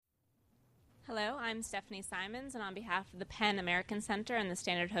Hello, I'm Stephanie Simons, and on behalf of the PEN American Center and the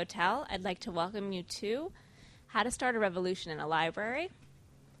Standard Hotel, I'd like to welcome you to How to Start a Revolution in a Library,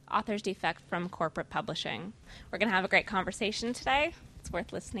 Author's Defect from Corporate Publishing. We're going to have a great conversation today. It's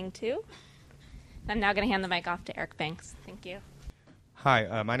worth listening to. I'm now going to hand the mic off to Eric Banks. Thank you.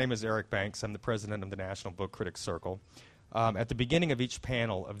 Hi, my name is Eric Banks. I'm the president of the National Book Critics Circle. At the beginning of each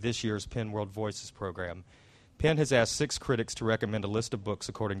panel of this year's PEN World Voices program, PEN has asked 6 critics to recommend a list of books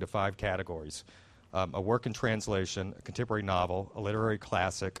according to 5 categories: a work in translation, a contemporary novel, a literary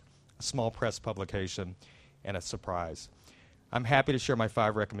classic, a small press publication, and a surprise. I'm happy to share my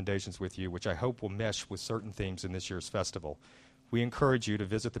 5 recommendations with you, which I hope will mesh with certain themes in this year's festival. We encourage you to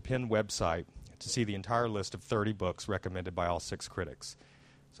visit the PEN website to see the entire list of 30 books recommended by all 6 critics.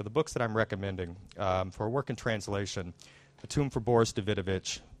 So the books that I'm recommending for a work in translation: A Tomb for Boris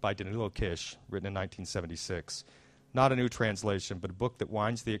Davidovich by Danilo Kish, written in 1976. Not a new translation, but a book that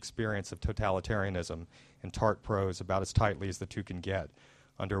winds the experience of totalitarianism in tart prose about as tightly as the two can get,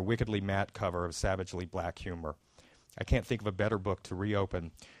 under a wickedly matte cover of savagely black humor. I can't think of a better book to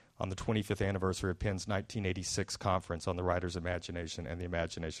reopen on the 25th anniversary of PEN's 1986 conference on the writer's imagination and the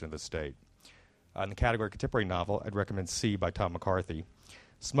imagination of the state. In the category contemporary novel, I'd recommend C by Tom McCarthy.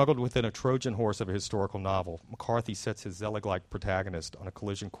 Smuggled within a Trojan horse of a historical novel, McCarthy sets his Zelig-like protagonist on a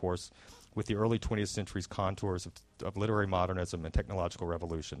collision course with the early 20th century's contours of literary modernism and technological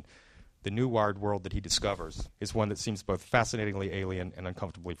revolution. The new wired world that he discovers is one that seems both fascinatingly alien and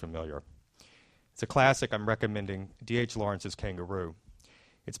uncomfortably familiar. It's a classic. I'm recommending D.H. Lawrence's Kangaroo.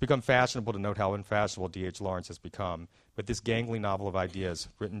 It's become fashionable to note how unfashionable D.H. Lawrence has become, but this gangly novel of ideas,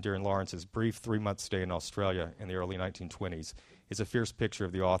 written during Lawrence's brief 3-month stay in Australia in the early 1920s, is a fierce picture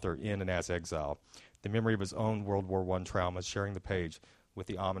of the author in and as exile, the memory of his own World War I traumas sharing the page with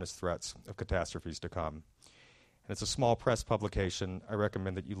the ominous threats of catastrophes to come. And it's a small press publication. I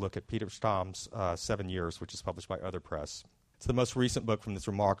recommend that you look at Peter Stamm's 7 Years, which is published by Other Press. It's the most recent book from this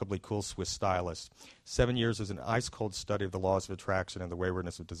remarkably cool Swiss stylist. 7 Years is an ice-cold study of the laws of attraction and the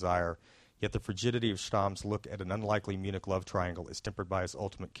waywardness of desire, yet the frigidity of Stamm's look at an unlikely Munich love triangle is tempered by his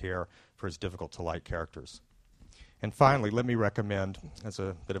ultimate care for his difficult-to-like characters. And finally, let me recommend, as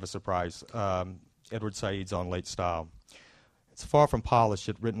a bit of a surprise, Edward Said's On Late Style. It's far from polished,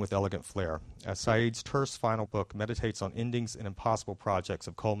 yet written with elegant flair. Said's terse final book meditates on endings and impossible projects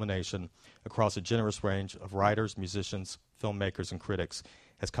of culmination across a generous range of writers, musicians, filmmakers, and critics,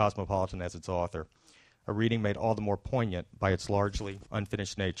 as cosmopolitan as its author. A reading made all the more poignant by its largely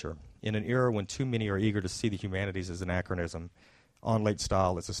unfinished nature. In an era when too many are eager to see the humanities as anachronism, On Late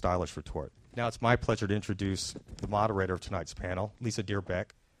Style is a stylish retort. Now it's my pleasure to introduce the moderator of tonight's panel, Lisa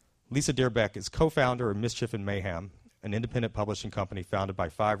Dierbeck. Lisa Dierbeck is co-founder of Mischief and Mayhem, an independent publishing company founded by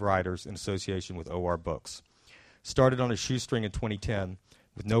 5 writers in association with OR Books. Started on a shoestring in 2010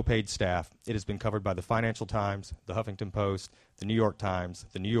 with no paid staff, it has been covered by the Financial Times, the Huffington Post, the New York Times,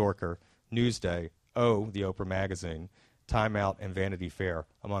 the New Yorker, Newsday, the Oprah Magazine, Time Out, and Vanity Fair,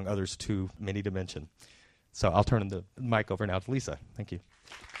 among others too many to mention. So I'll turn the mic over now to Lisa. Thank you.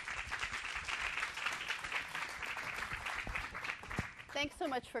 Thanks so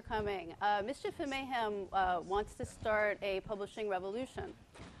much for coming. Mischief and Mayhem wants to start a publishing revolution.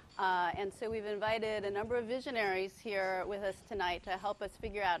 And so we've invited a number of visionaries here with us tonight to help us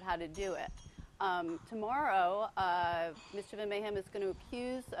figure out how to do it. Tomorrow, Mischief and Mayhem is going to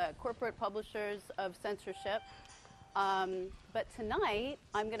accuse corporate publishers of censorship. But tonight,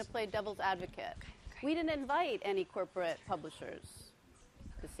 I'm going to play devil's advocate. We didn't invite any corporate publishers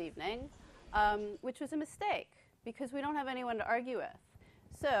this evening, which was a mistake, because we don't have anyone to argue with.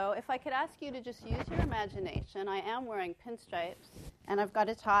 So if I could ask you to just use your imagination. I am wearing pinstripes, and I've got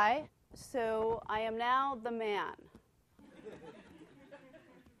a tie, so I am now the man.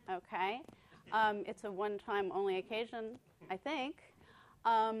 Okay? It's a one-time only occasion, I think.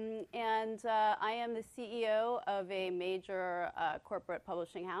 And I am the CEO of a major corporate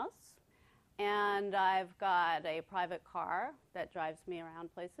publishing house, and I've got a private car that drives me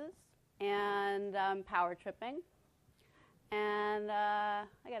around places, and power tripping. And I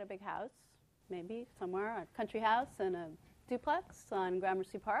got a big house, maybe somewhere, a country house and a duplex on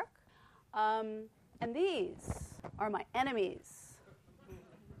Gramercy Park. And these are my enemies.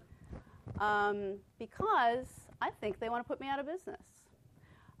 Because I think they want to put me out of business.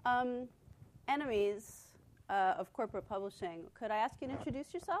 Enemies of corporate publishing. Could I ask you to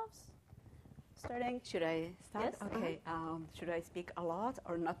introduce yourselves? Starting. Should I start? Yes. Okay. Should I speak a lot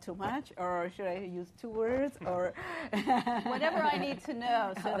or not too much? Or should I use 2 words? Or whatever I need to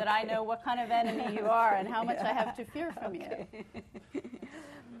know so that I know what kind of enemy you are and how much I have to fear from you.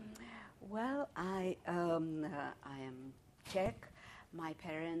 Well, I am Czech. My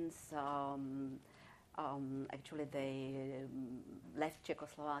parents, actually, they left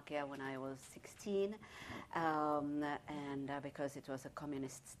Czechoslovakia when I was 16, and because it was a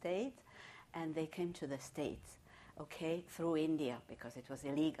communist state, and they came to the States, okay, through India, because it was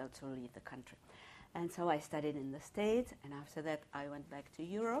illegal to leave the country. And so I studied in the States, and after that I went back to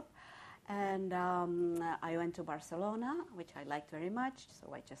Europe, and I went to Barcelona, which I liked very much,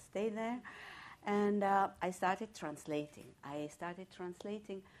 so I just stayed there. And I started translating. I started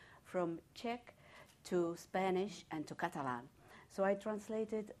translating from Czech to Spanish and to Catalan. So I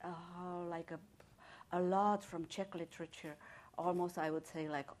translated like a lot from Czech literature, almost I would say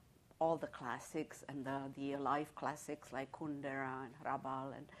like all the classics and the life classics like Kundera and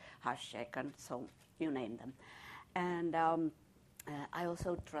Hrabal and Hašek and so you name them. And I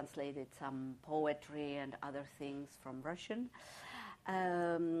also translated some poetry and other things from Russian.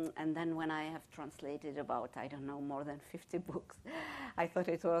 And then when I have translated about, I don't know, more than 50 books, I thought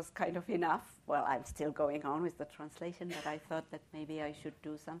it was kind of enough. Well, I'm still going on with the translation, but I thought that maybe I should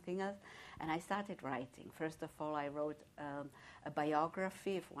do something else. And I started writing. First of all, I wrote a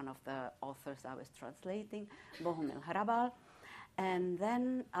biography of one of the authors I was translating, Bohumil Hrabal. And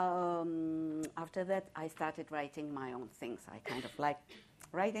then after that, I started writing my own things. I kind of like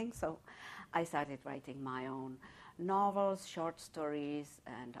writing, so I started writing my own novels, short stories,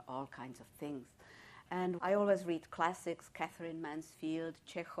 and all kinds of things. And I always read classics, Catherine Mansfield,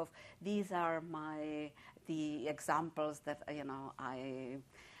 Chekhov. These are the examples that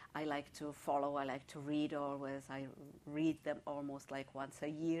I like to follow. I like to read always. I read them almost like once a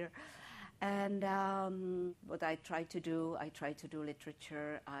year. And what I try to do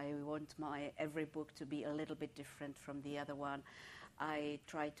literature. I want my every book to be a little bit different from the other one. I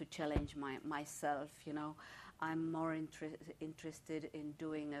try to challenge myself, you know. I'm more interested in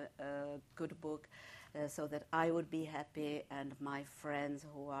doing a good book so that I would be happy and my friends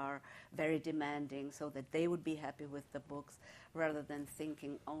who are very demanding so that they would be happy with the books rather than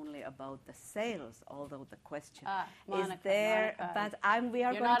thinking only about the sales, although the question Monica, is there. Monica. But we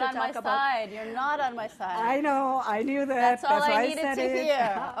are You're going not to on my talk about... side. You're not on my side. I know, I knew that. That's all why I needed said to it.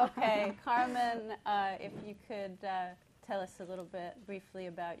 hear. Okay, Carmen, if you could tell us a little bit briefly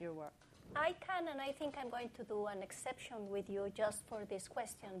about your work. I can, and I think I'm going to do an exception with you just for this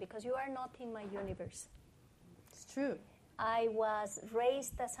question because you are not in my universe. It's true. I was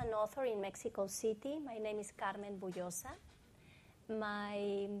raised as an author in Mexico City. My name is Carmen Bullosa.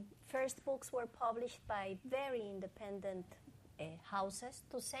 My first books were published by very independent houses,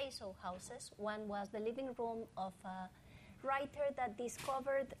 to say so houses. One was The Living Room of a writer that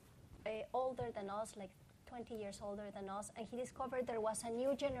discovered older than us, like 20 years older than us, and he discovered there was a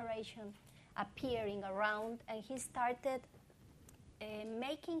new generation appearing around, and he started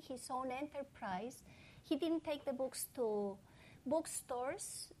making his own enterprise. He didn't take the books to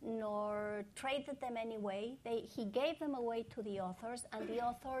bookstores nor traded them anyway. He gave them away to the authors, and the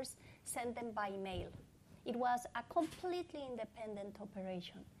authors sent them by mail. It was a completely independent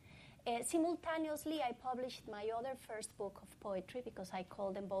operation. Simultaneously, I published my other first book of poetry, because I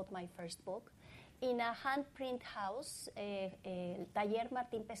call them both my first book, in a handprint house, Taller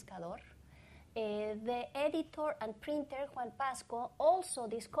Martín Pescador. The editor and printer, Juan Pasco, also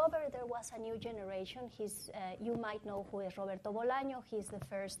discovered there was a new generation. You might know who is Roberto Bolaño. He's the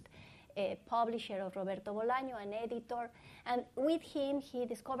first publisher of Roberto Bolaño, an editor. And with him, he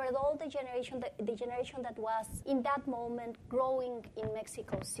discovered all the generation that was, in that moment, growing in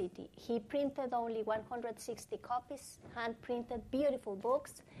Mexico City. He printed only 160 copies, hand-printed, beautiful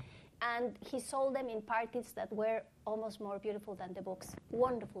books. And he sold them in parties that were almost more beautiful than the books.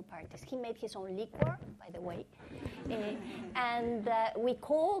 Wonderful parties. He made his own liquor, by the way. And we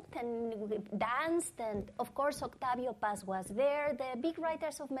cooked and we danced. And, of course, Octavio Paz was there. The big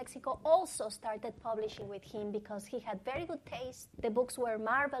writers of Mexico also started publishing with him because he had very good taste. The books were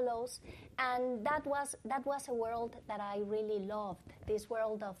marvelous. And that was a world that I really loved, this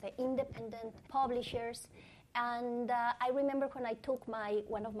world of the independent publishers. And I remember when I took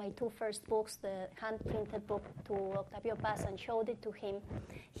one of my two first books, the hand-printed book, to Octavio Paz and showed it to him,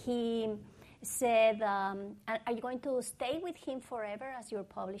 he said, are you going to stay with him forever as your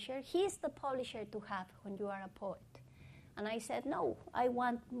publisher? He's the publisher to have when you are a poet. And I said, no, I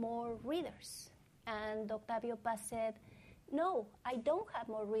want more readers. And Octavio Paz said, no, I don't have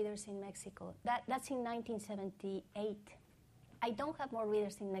more readers in Mexico. That's in 1978. I don't have more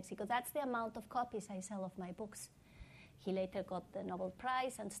readers in Mexico. That's the amount of copies I sell of my books. He later got the Nobel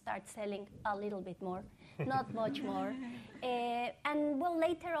Prize and started selling a little bit more, not much more. And well,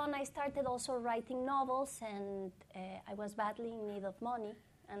 later on, I started also writing novels, and I was badly in need of money,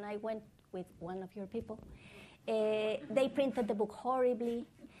 and I went with one of your people They printed the book horribly.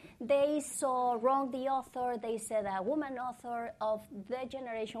 They saw wrong the author. They said a woman author of the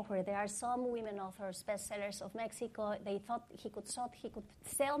generation where there are some women authors, bestsellers of Mexico. They thought he could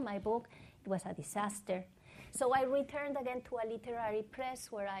sell my book. It was a disaster. So I returned again to a literary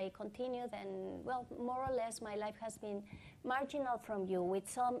press where I continued, and, well, more or less my life has been marginal from you with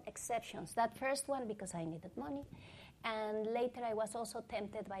some exceptions. That first one because I needed money. And later I was also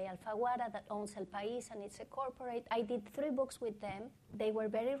tempted by Alfaguara that owns El País, and it's a corporate. I did 3 books with them. They were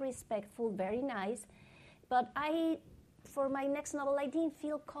very respectful, very nice. But for my next novel, I didn't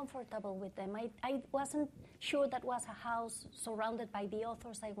feel comfortable with them. I wasn't sure that was a house surrounded by the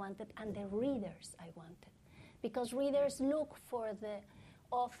authors I wanted and the readers I wanted. Because readers look for the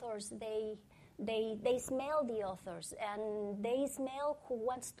authors, they smell the authors, and they smell who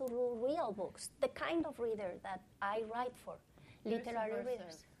wants to do real books, the kind of reader that I write for, literary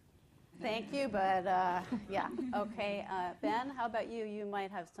readers. Thank you, but yeah, okay. Ben, how about you? You might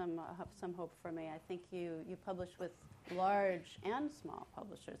have some hope for me. I think you publish with large and small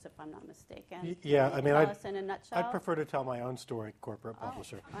publishers, if I'm not mistaken. Yeah, I mean, in a nutshell? I'd prefer to tell my own story, corporate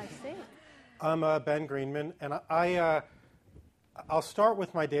publisher. I see. I'm Ben Greenman, and I'll start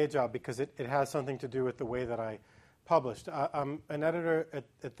with my day job because it has something to do with the way that I published. I'm an editor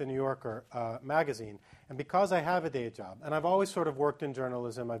at the New Yorker magazine, and because I have a day job, and I've always sort of worked in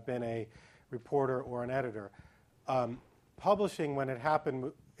journalism, I've been a reporter or an editor, publishing when it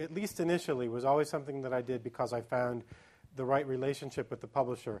happened, at least initially, was always something that I did because I found the right relationship with the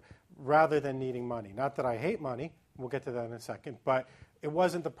publisher rather than needing money. Not that I hate money, we'll get to that in a second, but it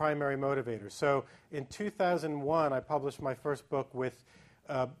wasn't the primary motivator. So in 2001, I published my first book with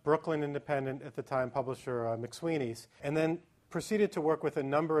Brooklyn independent, at the time, publisher McSweeney's, and then proceeded to work with a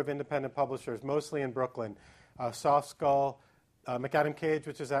number of independent publishers, mostly in Brooklyn. Soft Skull, McAdam Cage,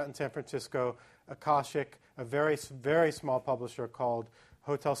 which is out in San Francisco, Akashic, a very, very small publisher called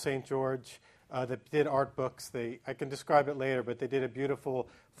Hotel St. George, that did art books. I can describe it later, but they did a beautiful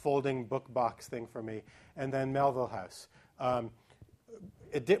folding book box thing for me. And then Melville House.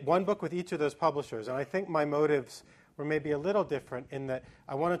 It did one book with each of those publishers, and I think my motives were maybe a little different in that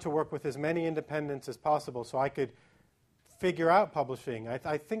I wanted to work with as many independents as possible so I could figure out publishing.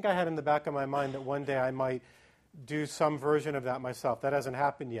 I think I had in the back of my mind that one day I might do some version of that myself. That hasn't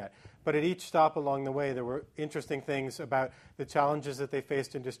happened yet. But at each stop along the way, there were interesting things about the challenges that they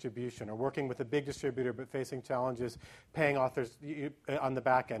faced in distribution, or working with a big distributor but facing challenges paying authors on the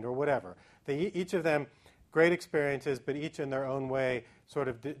back end, or whatever. Each of them, great experiences, but each in their own way sort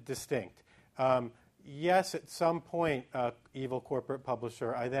of distinct. Yes, at some point, evil corporate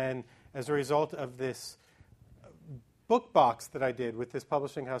publisher, I then, as a result of this book box that I did with this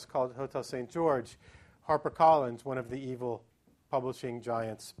publishing house called Hotel St. George, HarperCollins, one of the evil publishing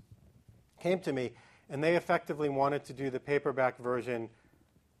giants, came to me, and they effectively wanted to do the paperback version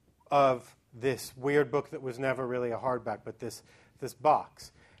of this weird book that was never really a hardback, but this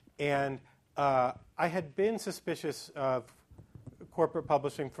box. And I had been suspicious of corporate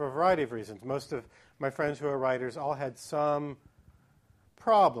publishing for a variety of reasons. Most of my friends who are writers all had some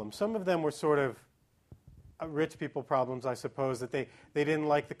problems. Some of them were sort of rich people problems, I suppose, that they didn't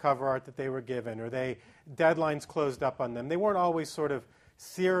like the cover art that they were given, or deadlines closed up on them. They weren't always sort of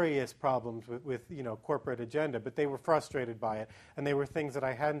serious problems with corporate agenda, but they were frustrated by it, and they were things that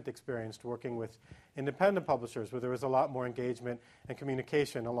I hadn't experienced working with independent publishers, where there was a lot more engagement and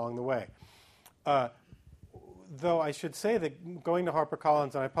communication along the way. Though I should say that going to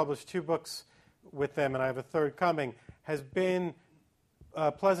HarperCollins, and I published 2 books with them, and I have a third coming, has been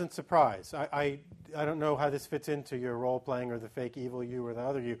a pleasant surprise. I don't know how this fits into your role-playing or the fake evil you or the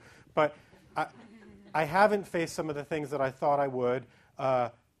other you, but I haven't faced some of the things that I thought I would.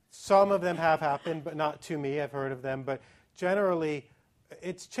 Some of them have happened, but not to me. I've heard of them. But generally,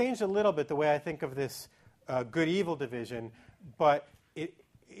 it's changed a little bit the way I think of this good-evil division, but it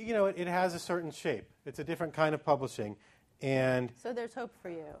has a certain shape. It's a different kind of publishing. And so there's hope for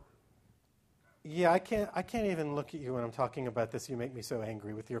you. Yeah, I can't even look at you when I'm talking about this. You make me so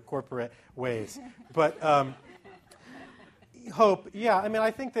angry with your corporate ways. But hope, yeah, I mean,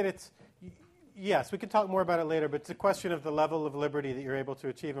 I think that yes, we can talk more about it later, but it's a question of the level of liberty that you're able to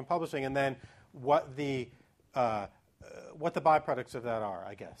achieve in publishing, and then what the byproducts of that are,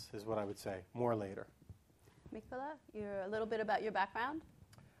 I guess, is what I would say, more later. Mikola, a little bit about your background?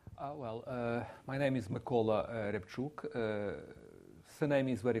 My name is Mykola Repchuk. Surname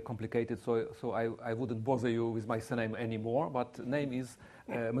is very complicated, so I wouldn't bother you with my surname anymore. But name is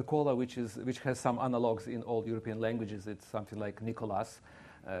Mykola, which has some analogues in all European languages. It's something like Nicholas.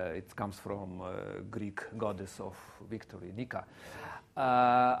 It comes from Greek goddess of victory, Nika.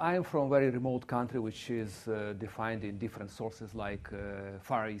 I am from a very remote country, which is defined in different sources like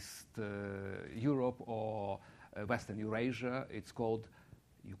Far East Europe or Western Eurasia. It's called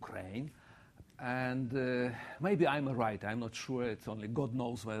Ukraine. And maybe I'm a writer. I'm not sure. It's only God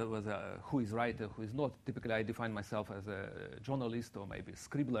knows whether who is right or who is not. Typically, I define myself as a journalist or maybe a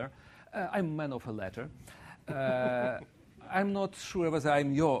scribbler. I'm a man of a letter. I'm not sure whether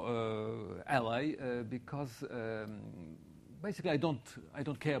I'm your ally because basically I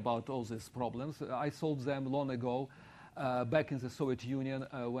don't care about all these problems. I solved them long ago, back in the Soviet Union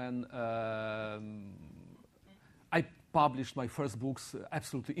when I published my first books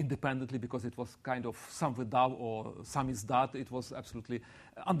absolutely independently because it was kind of samizdat or samizdat. It was absolutely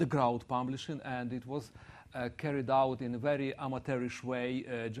underground publishing, and it was carried out in a very amateurish way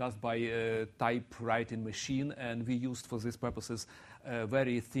just by a typewriting machine, and we used for these purposes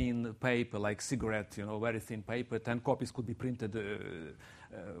very thin paper, like cigarette, very thin paper. 10 copies could be printed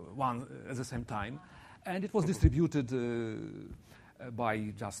one at the same time, and it was distributed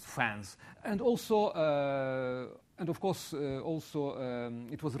by just fans. And also, and of course,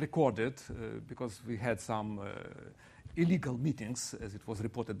 it was recorded because we had some illegal meetings, as it was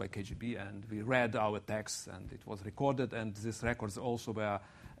reported by KGB, and we read our texts, and it was recorded, and these records also were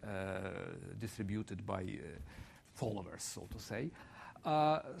distributed by followers, so to say.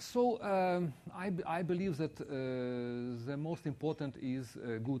 I believe that the most important is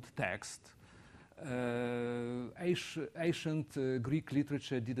good text. Ancient Greek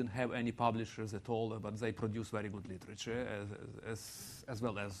literature didn't have any publishers at all, but they produced very good literature, as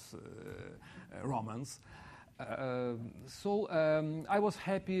well as Romans. I was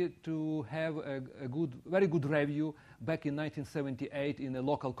happy to have a very good review back in 1978 in a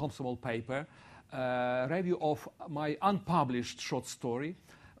local Komsomol paper, review of my unpublished short story,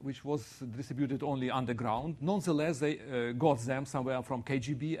 which was distributed only underground. Nonetheless, they got them somewhere from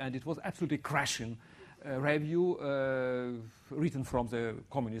KGB, and it was absolutely crashing review written from the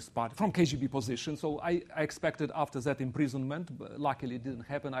Communist Party, from KGB position. So I expected after that imprisonment. Luckily, it didn't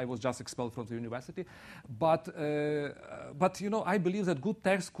happen. I was just expelled from the university. But I believe that good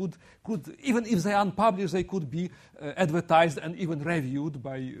texts could even if they are unpublished, they could be advertised and even reviewed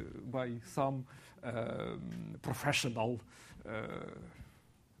by some professional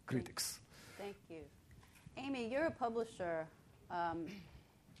critics. Thank you. Amy, you're a publisher. Are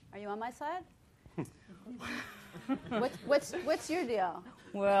you on my side? What's your deal?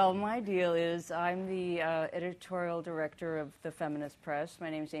 Well, my deal is I'm the editorial director of the Feminist Press. My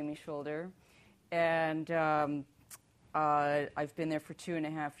name's Amy Schulder, and I've been there for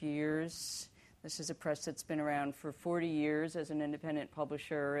 2.5 years. This is a press that's been around for 40 years as an independent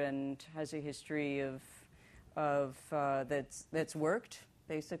publisher and has a history of that's worked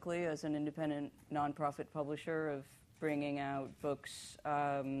basically as an independent nonprofit publisher of bringing out books.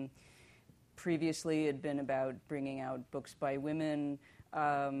 Previously, it had been about bringing out books by women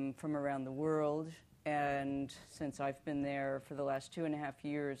from around the world, and since I've been there for the last 2.5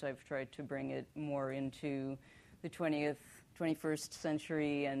 years, I've tried to bring it more into the 21st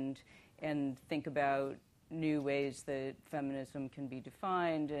century and think about new ways that feminism can be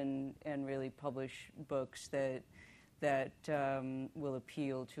defined and really publish books that will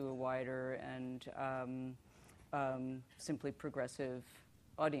appeal to a wider and simply progressive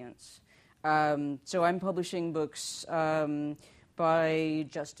audience. So I'm publishing books by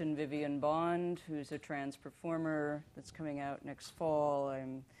Justin Vivian Bond, who's a trans performer that's coming out next fall.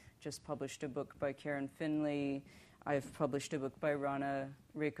 I'm just published a book by Karen Finley. I've published a book by Rana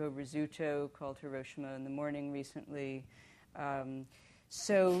Reiko Rizzuto called Hiroshima in the Morning recently.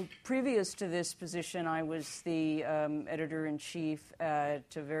 So previous to this position, I was the editor-in-chief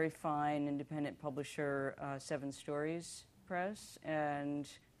at a very fine independent publisher, Seven Stories Press, and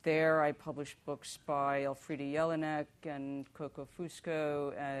there I published books by Elfriede Jelinek and Coco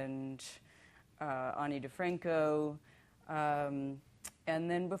Fusco and Ani DeFranco. And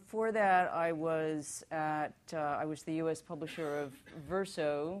then before that, I was the U.S. publisher of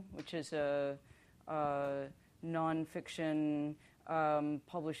Verso, which is a nonfiction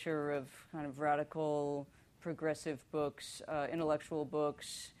publisher of kind of radical, progressive books, intellectual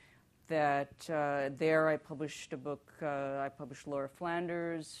books. That there I published a book. I published Laura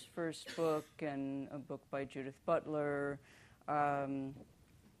Flanders' first book and a book by Judith Butler, and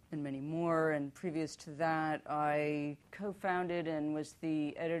many more. And previous to that, I co-founded and was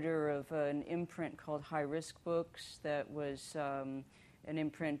the editor of an imprint called High Risk Books that was an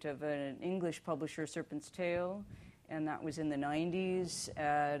imprint of an English publisher, Serpent's Tail. and that was in the 90s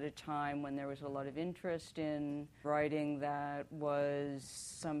at a time when there was a lot of interest in writing that was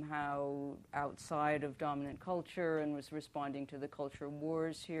somehow outside of dominant culture and was responding to the culture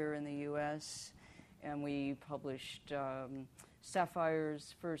wars here in the U.S. And we published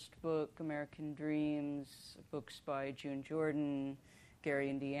Sapphire's first book, American Dreams, books by June Jordan, Gary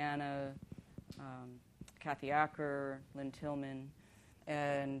Indiana, Kathy Acker, Lynn Tillman,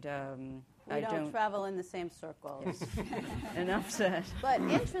 and we don't travel in the same circles. Enough said. But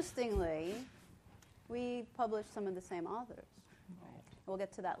interestingly, we published some of the same authors. We'll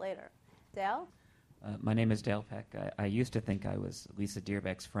get to that later. Dale? My name is Dale Peck. I used to think I was Lisa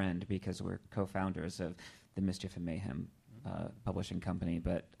Dierbeck's friend because we're co-founders of the Mischief and Mayhem publishing company,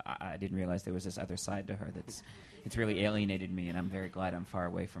 but I didn't realize there was this other side to her it's really alienated me, and I'm very glad I'm far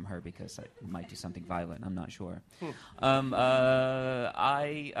away from her because I might do something violent. I'm not sure.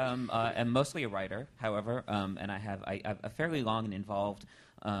 I am mostly a writer, however, and I have a fairly long and involved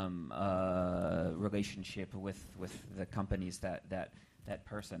relationship with the companies that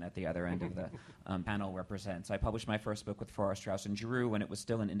person at the other end of the panel represents. I published my first book with Farrar, Straus & Giroux when it was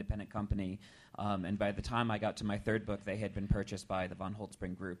still an independent company, and by the time I got to my third book, they had been purchased by the von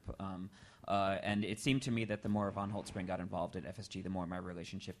Holtzbring Group. And it seemed to me that the more von Holtzbring got involved at FSG, the more my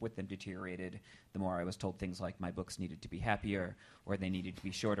relationship with them deteriorated, the more I was told things like my books needed to be happier or they needed to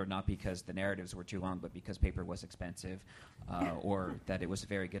be shorter, not because the narratives were too long, but because paper was expensive, or that it was a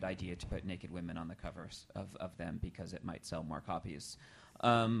very good idea to put naked women on the covers of them because it might sell more copies.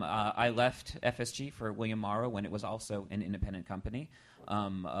 I left FSG for William Morrow when it was also an independent company.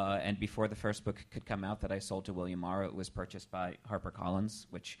 And before the first book could come out that I sold to William Morrow, it was purchased by HarperCollins,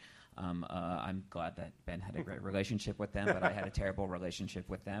 which I'm glad that Ben had a great relationship with them, but I had a terrible relationship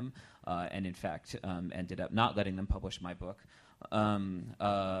with them, and in fact ended up not letting them publish my book. And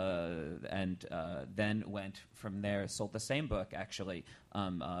then went from there, sold the same book, actually,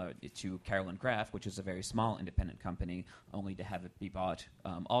 to Carolyn Graff, which is a very small independent company, only to have it be bought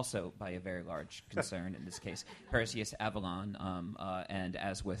also by a very large concern, in this case, Perseus Avalon. And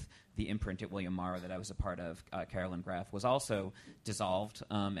as with the imprint at William Morrow that I was a part of, Carolyn Graff was also dissolved.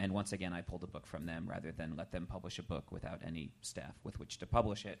 And once again, I pulled a book from them rather than let them publish a book without any staff with which to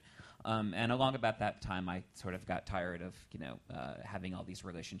publish it. And along about that time, I sort of got tired of, having all these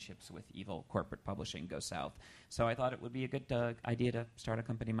relationships with evil corporate publishing go south. So I thought it would be a good idea to start a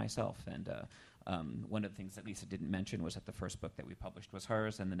company myself. And one of the things that Lisa didn't mention was that the first book that we published was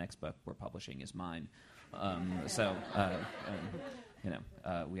hers, and the next book we're publishing is mine.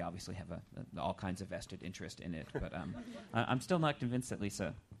 We obviously have all kinds of vested interest in it. But I'm still not convinced that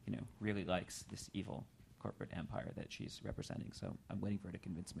Lisa, really likes this evil corporate empire that she's representing. So I'm waiting for her to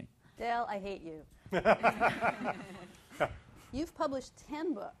convince me. Dale, I hate you. You've published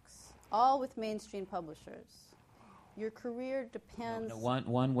 10 books, all with mainstream publishers. Your career depends... No,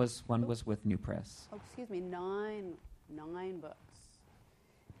 one was with New Press. Oh, excuse me, nine books.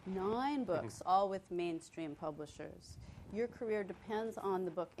 9 books, all with mainstream publishers. Your career depends on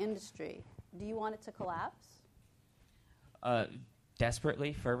the book industry. Do you want it to collapse?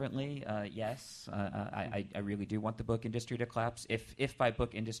 Desperately, fervently, yes. I really do want the book industry to collapse. If by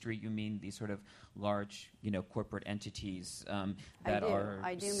book industry you mean these sort of large, corporate entities that are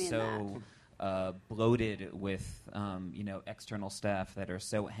so bloated with, external staff that are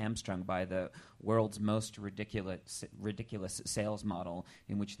so hamstrung by the world's most ridiculous sales model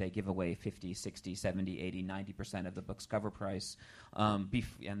in which they give away 50, 60, 70, 80, 90% of the book's cover price,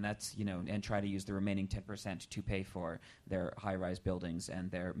 and that's, and try to use the remaining 10% to pay for their high-rise buildings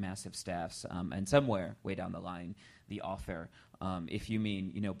and their massive staffs, and somewhere way down the line, the author. If you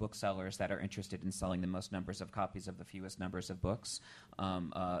mean, booksellers that are interested in selling the most numbers of copies of the fewest numbers of books,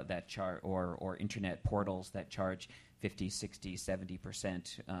 that or internet portals that charge 50, 60,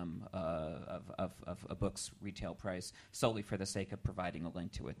 70% of a book's retail price solely for the sake of providing a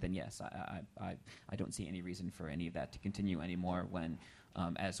link to it, then yes, I don't see any reason for any of that to continue anymore when,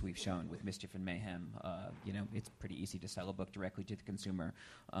 as we've shown with Mischief and Mayhem, it's pretty easy to sell a book directly to the consumer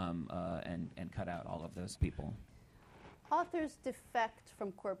and cut out all of those people. Authors Defect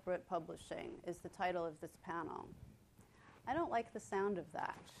from Corporate Publishing is the title of this panel. I don't like the sound of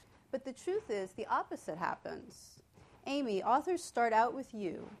that. But the truth is, the opposite happens. Amy, authors start out with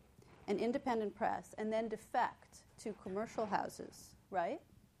you, an independent press, and then defect to commercial houses, right?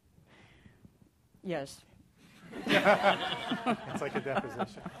 Yes. It's like a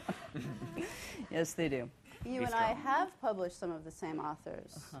deposition. Yes, they do. You and I have published some of the same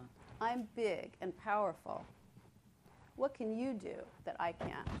authors. I'm big and powerful. What can you do that I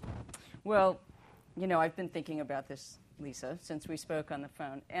can't? Well, I've been thinking about this, Lisa, since we spoke on the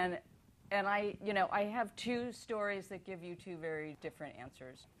phone. And And I have two stories that give you two very different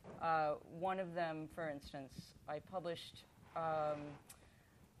answers. One of them, for instance, I published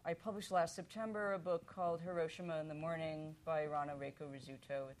last September a book called Hiroshima in the Morning by Rana Reiko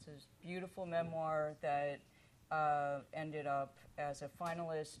Rizzuto. It's a beautiful memoir that ended up as a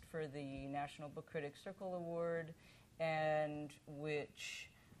finalist for the National Book Critics Circle Award, and which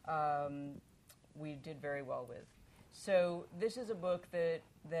we did very well with. So this is a book that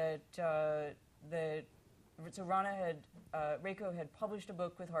Reiko had published a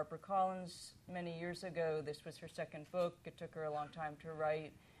book with HarperCollins many years ago. This was her second book. It took her a long time to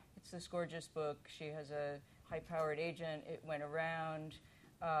write. It's this gorgeous book. She has a high-powered agent. It went around.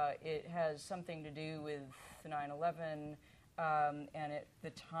 It has something to do with 9/11, and at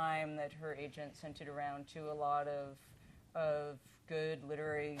the time that her agent sent it around to a lot of good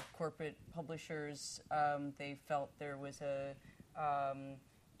literary corporate publishers, they felt there was a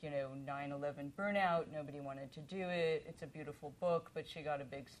 9/11 burnout. Nobody wanted to do it. It's a beautiful book, but she got a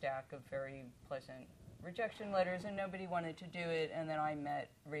big stack of very pleasant rejection letters, and nobody wanted to do it. And then I met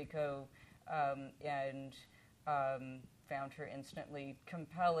Reiko and found her instantly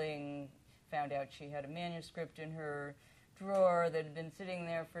compelling, found out she had a manuscript in her drawer that had been sitting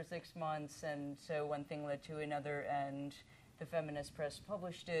there for 6 months, and so one thing led to another, and the Feminist Press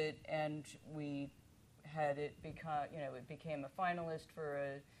published it, and we had it become, it became a finalist for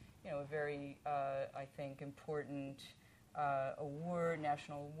a very, I think, important award,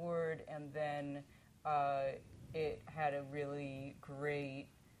 national award, and then it had a really great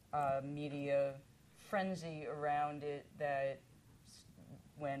media frenzy around it that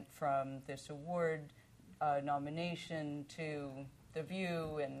went from this award nomination to The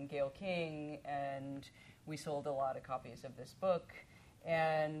View and Gayle King, and we sold a lot of copies of this book.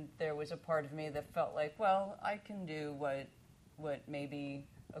 And there was a part of me that felt like, well, I can do what maybe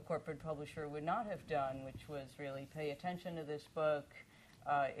a corporate publisher would not have done, which was really pay attention to this book.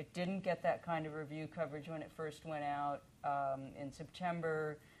 It didn't get that kind of review coverage when it first went out in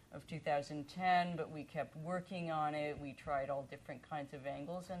September of 2010, but we kept working on it. We tried all different kinds of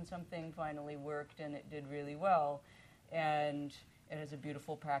angles, and something finally worked, and it did really well. And it has a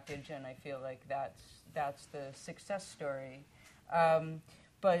beautiful package, and I feel like that's the success story.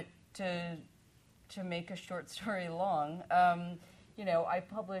 But to make a short story long, I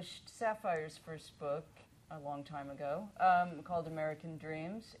published Sapphire's first book a long time ago, called American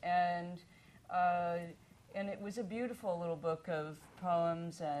Dreams, and it was a beautiful little book of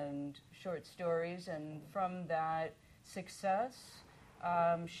poems and short stories, and from that success,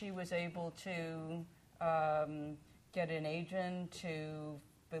 she was able to get an agent who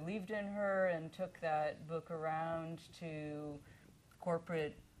believed in her and took that book around to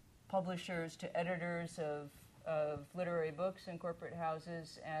corporate publishers, to editors of literary books in corporate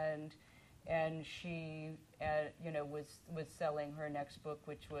houses, and she was selling her next book,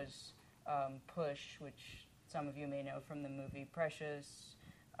 which was Push, which some of you may know from the movie Precious,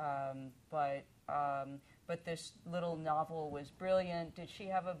 but this little novel was brilliant. Did she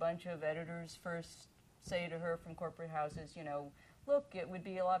have a bunch of editors first say to her from corporate houses, look, it would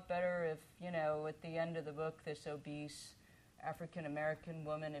be a lot better if, at the end of the book, this obese African-American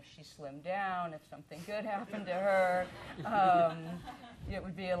woman, if she slimmed down, if something good happened to her, it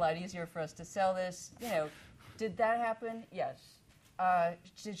would be a lot easier for us to sell this. Did that happen? Yes.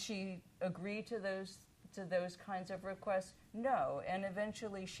 Did she agree to those kinds of requests? No. And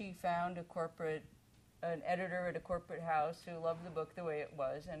eventually she found an editor at a corporate house who loved the book the way it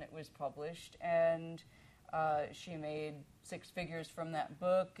was, and it was published, and she made 6 figures from that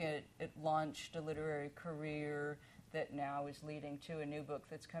book. It launched a literary career that now is leading to a new book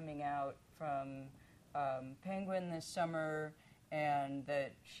that's coming out from Penguin this summer, and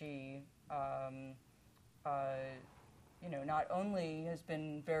that she, not only has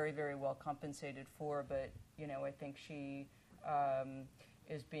been very, very well compensated for, but, I think she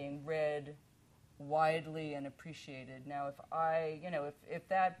is being read widely and appreciated. Now, if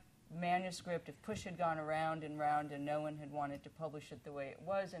that manuscript, if Push had gone around and round and no one had wanted to publish it the way it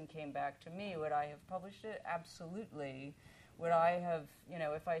was and came back to me, would I have published it? Absolutely. Would I have,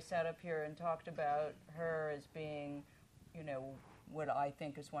 if I sat up here and talked about her as being, what I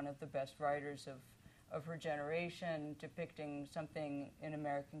think is one of the best writers of her generation, depicting something in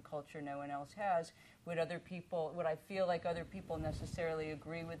American culture no one else has, would I feel like other people necessarily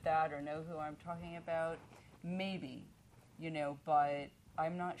agree with that or know who I'm talking about? Maybe, but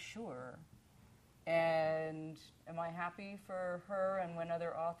I'm not sure. And am I happy for her and when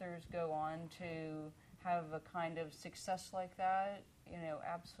other authors go on to have a kind of success like that?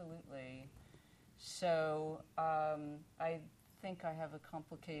 Absolutely. So I think I have a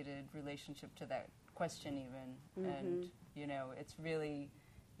complicated relationship to that question even. And, you know, it's really,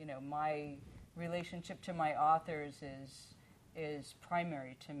 you know, my relationship to my authors is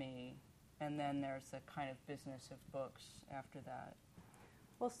primary to me, and then there's the kind of business of books after that.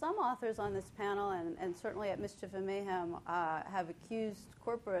 Well, some authors on this panel, and certainly at Mischief and Mayhem, have accused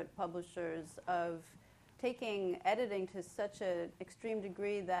corporate publishers of taking editing to such an extreme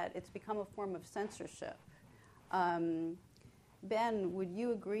degree that it's become a form of censorship. Ben, would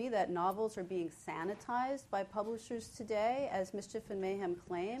you agree that novels are being sanitized by publishers today, as Mischief and Mayhem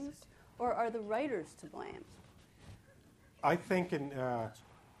claims, or are the writers to blame? I think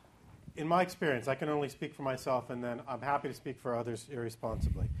in my experience, I can only speak for myself, and then I'm happy to speak for others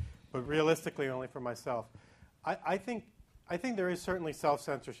irresponsibly, but realistically only for myself. I think there is certainly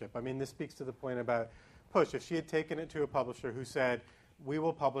self-censorship. I mean, this speaks to the point about Push. If she had taken it to a publisher who said, we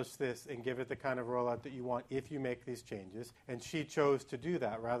will publish this and give it the kind of rollout that you want if you make these changes, and she chose to do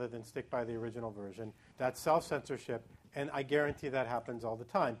that rather than stick by the original version, that's self-censorship, and I guarantee that happens all the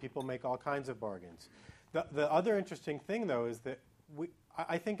time. People make all kinds of bargains. The other interesting thing, though, is that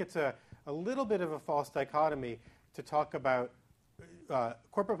I think it's a little bit of a false dichotomy to talk about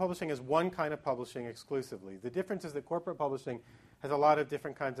corporate publishing as one kind of publishing exclusively. The difference is that corporate publishing has a lot of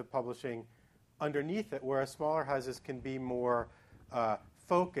different kinds of publishing underneath it, whereas smaller houses can be more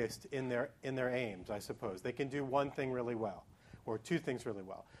focused in their aims, I suppose. They can do one thing really well, or two things really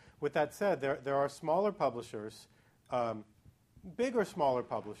well. With that said, there are smaller publishers, big or smaller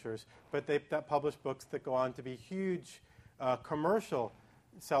publishers, but that publish books that go on to be huge commercial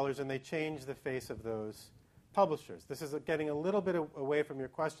sellers, and they change the face of those publishers. This is getting a little bit away from your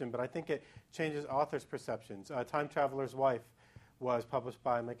question, but I think it changes authors' perceptions. Time Traveler's Wife was published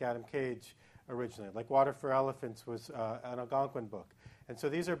by McAdam Cage originally. Like Water for Elephants was an Algonquin book. And so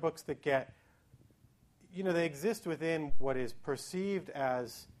these are books that get, you know, they exist within what is perceived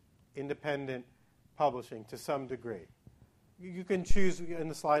as independent publishing to some degree. You can choose in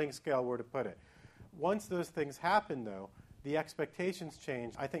the sliding scale where to put it. Once those things happen, though, the expectations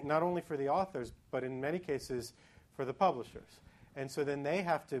change, I think not only for the authors, but in many cases for the publishers. And so then they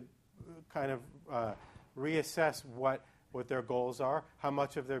have to kind of reassess what their goals are, how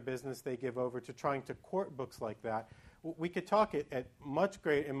much of their business they give over to trying to court books like that. We could talk in much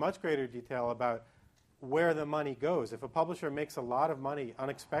greater detail about where the money goes. If a publisher makes a lot of money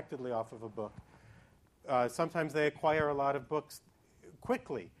unexpectedly off of a book, sometimes they acquire a lot of books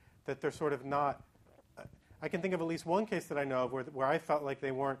quickly that they're sort of not. I can think of at least one case that I know of where I felt like they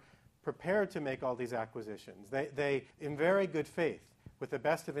weren't prepared to make all these acquisitions. They, in very good faith, with the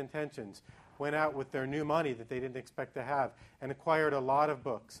best of intentions, went out with their new money that they didn't expect to have and acquired a lot of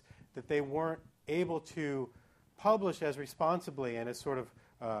books that they weren't able to publish as responsibly and as sort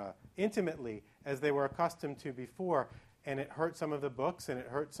of intimately as they were accustomed to before. And it hurt some of the books, and it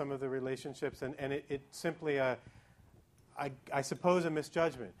hurt some of the relationships, and it simply, I suppose, a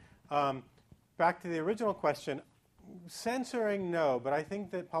misjudgment. Back to the original question, censoring, no, but I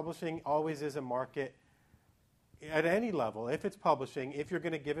think that publishing always is a market at any level. If it's publishing, if you're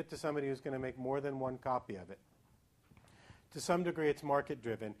going to give it to somebody who's going to make more than one copy of it, to some degree it's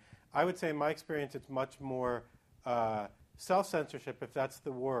market-driven. I would say in my experience it's much more self-censorship, if that's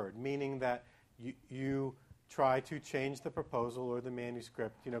the word, meaning that you try to change the proposal or the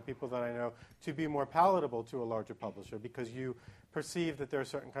manuscript, people that I know, to be more palatable to a larger publisher because you perceive that there are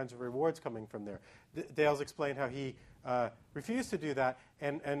certain kinds of rewards coming from there. Dale's explained how he refused to do that,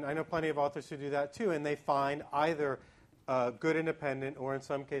 and I know plenty of authors who do that too, and they find either a good independent or in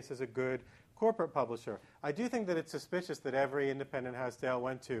some cases a good corporate publisher. I do think that it's suspicious that every independent house Dale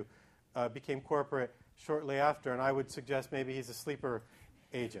went to became corporate shortly after, and I would suggest maybe he's a sleeper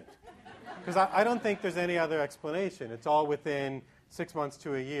agent. Because I don't think there's any other explanation. It's all within 6 months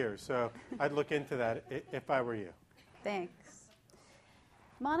to a year. So I'd look into that if I were you. Thanks.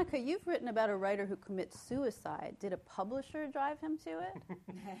 Monica, you've written about a writer who commits suicide. Did a publisher drive him to it?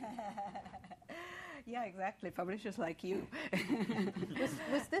 Yeah, exactly. Publishers like you.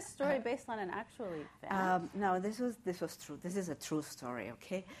 Was this story based on an actual event? No, this was true. This is a true story,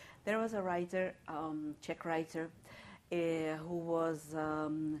 okay? There was a writer, Czech writer, who was...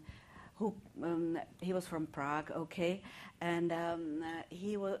 he was from Prague, okay, and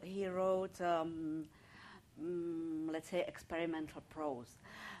he wrote, let's say, experimental prose,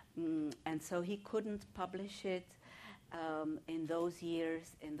 and so he couldn't publish it in those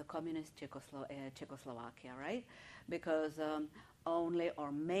years in the communist Czechoslovakia, right? Because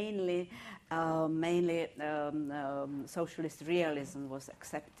mainly socialist realism was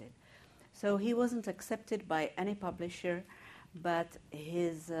accepted. So he wasn't accepted by any publisher. but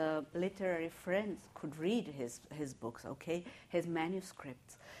his literary friends could read his books, okay, his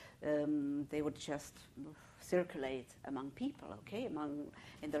manuscripts. They would just circulate among people, okay,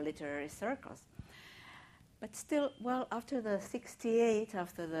 in the literary circles. But still, well, after the 68,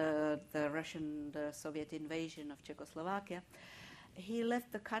 after the Soviet invasion of Czechoslovakia, he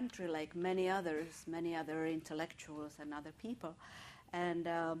left the country like many other intellectuals and other people. And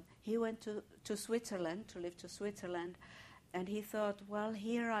he went to Switzerland, to live to Switzerland, and he thought, well,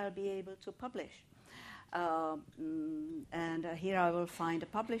 here I'll be able to publish. And here I will find a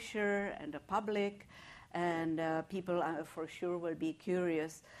publisher and a public, and people for sure will be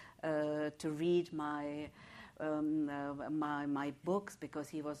curious to read my books, because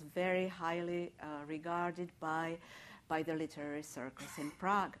he was very highly regarded by the literary circles in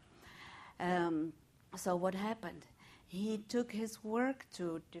Prague. So what happened? He took his work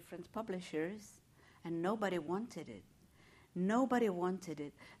to different publishers, and nobody wanted it. Nobody wanted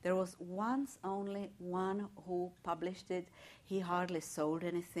it. There was only one who published it. He hardly sold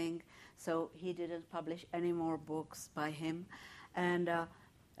anything, so he didn't publish any more books by him. And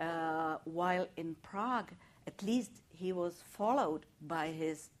while in Prague, at least he was followed by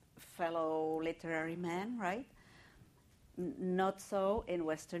his fellow literary men, right? Not so in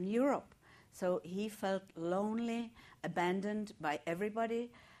Western Europe. So he felt lonely, abandoned by everybody,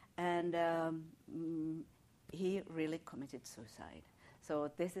 and he really committed suicide.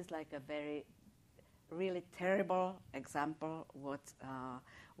 So this is like a very, really terrible example what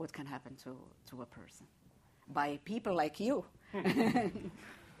can happen to a person by people like you.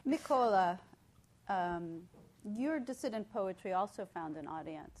 Mykola, your dissident poetry also found an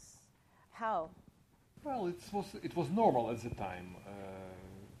audience. How? Well, it was normal at the time.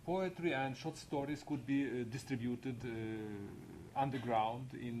 Poetry and short stories could be distributed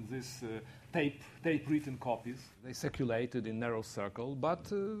underground in these tape-written copies. They circulated in narrow circle,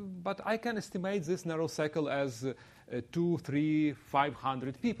 but I can estimate this narrow circle as 200, 300,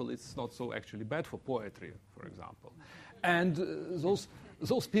 500 people. It's not so actually bad for poetry, for example. And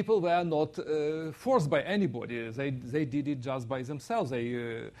those people were not forced by anybody. They did it just by themselves.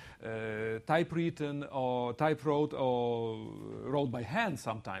 They typewritten or typewrote or wrote by hand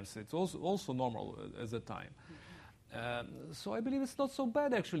sometimes. It's also normal at the time. So I believe it's not so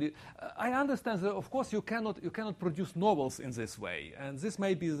bad, actually. I understand that, of course, you cannot produce novels in this way, and this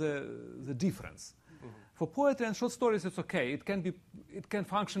may be the difference. Mm-hmm. For poetry and short stories, it's okay. It can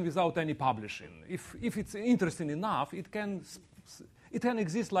function without any publishing. If it's interesting enough, it can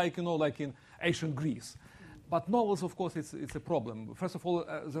exist like in ancient Greece. But novels, of course, it's a problem. First of all,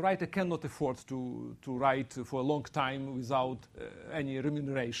 the writer cannot afford to write for a long time without any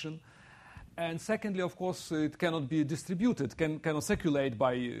remuneration. And secondly, of course, it cannot be distributed, cannot circulate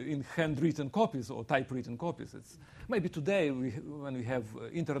in handwritten copies or typewritten copies. It's maybe today, when we have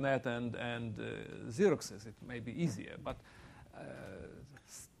internet and Xeroxes, it may be easier. But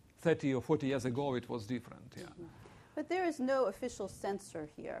 30 or 40 years ago, it was different. Yeah. Mm-hmm. But there is no official censor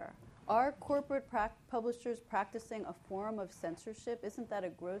here. Are corporate publishers practicing a form of censorship? Isn't that a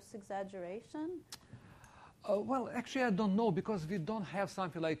gross exaggeration? Well, actually, I don't know, because we don't have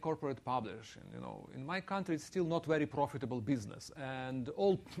something like corporate publishing. In my country, it's still not very profitable business, and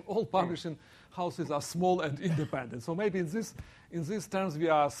all publishing houses are small and independent. So maybe in these terms, we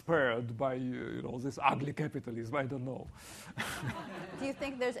are spared by this ugly capitalism. I don't know. Do you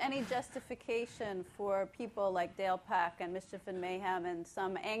think there's any justification for people like Dale Pack and Mischief and Mayhem and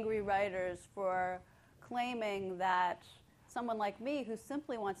some angry writers for claiming that someone like me, who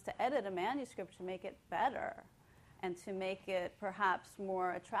simply wants to edit a manuscript to make it better and to make it perhaps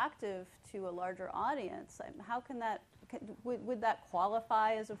more attractive to a larger audience, how can that, would that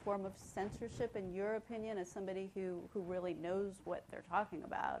qualify as a form of censorship in your opinion, as somebody who really knows what they're talking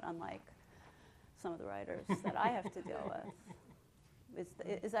about, unlike some of the writers that I have to deal with?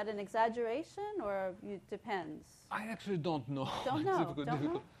 Is that an exaggeration, or it depends? I actually don't know. Don't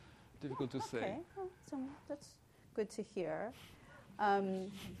know. Difficult to say. Okay, well, so that's good to hear.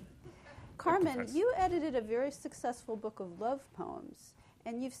 Carmen, you edited a very successful book of love poems,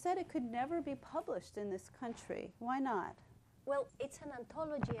 and you've said it could never be published in this country. Why not? Well, it's an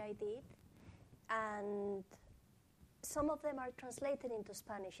anthology I did, and some of them are translated into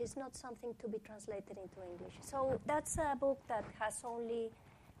Spanish. It's not something to be translated into English. So that's a book that has only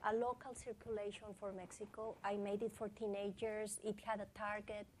a local circulation for Mexico. I made it for teenagers. It had a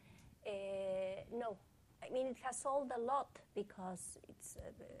target. It has sold a lot because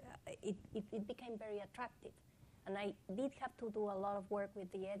it became very attractive. And I did have to do a lot of work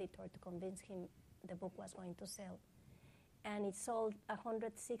with the editor to convince him the book was going to sell. And it sold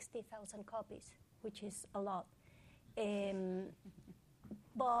 160,000 copies, which is a lot.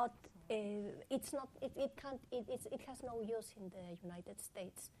 But it's not. It can't. It has no use in the United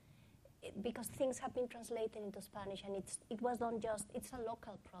States because things have been translated into Spanish, and it was not just. It's a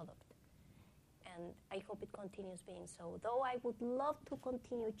local product, and I hope it continues being so. Though I would love to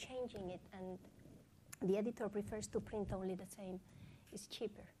continue changing it, and the editor prefers to print only the same. It's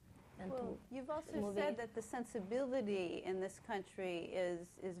cheaper. Well, you've also said that the sensibility in this country is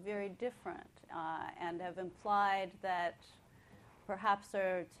very different, and have implied that perhaps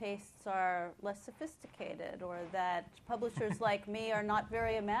our tastes are less sophisticated, or that publishers like me are not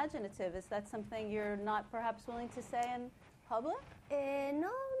very imaginative. Is that something you're not perhaps willing to say in public? No.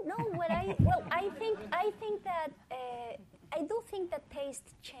 I think that I do think that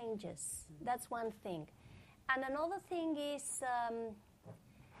taste changes. That's one thing, and another thing is.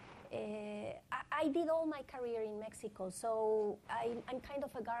 I did all my career in Mexico, so I'm kind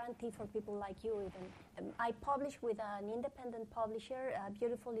of a guarantee for people like you even. I published with an independent publisher, a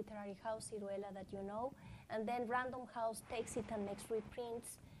beautiful literary house, Ciruela, that you know, and then Random House takes it and makes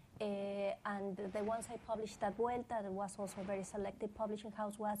reprints, and the ones I published at Vuelta, that was also a very selective publishing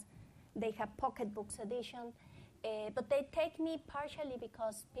house, they have pocket books edition, but they take me partially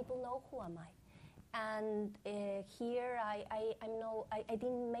because people know who am I. And here, I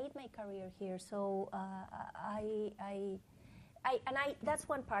didn't make my career here, so that's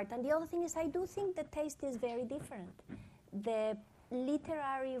one part. And the other thing is, I do think the taste is very different. The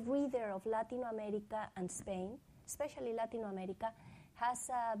literary reader of Latin America and Spain, especially Latin America, has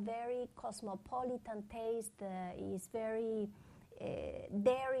a very cosmopolitan taste. Is very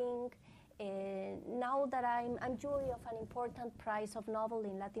daring. Now that I'm jury of an important prize of novel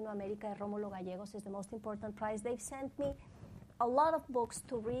in Latin America, Rómulo Gallegos is the most important prize. They've sent me a lot of books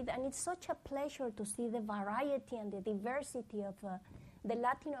to read, and it's such a pleasure to see the variety and the diversity of the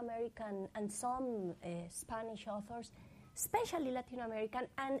Latin American and some Spanish authors, especially Latin American,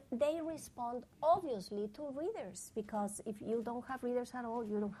 and they respond obviously to readers, because if you don't have readers at all,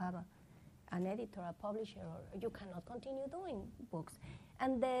 you don't have an editor, a publisher, or you cannot continue doing books.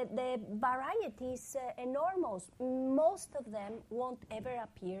 And the variety is enormous. Most of them won't ever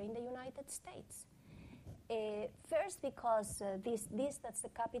appear in the United States. First, because this that's the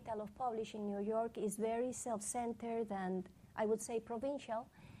capital of publishing, New York, is very self-centered and I would say provincial,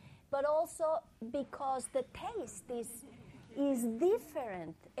 but also because the taste is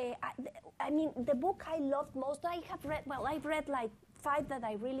different. I mean, the book I loved most, I've read like 5 that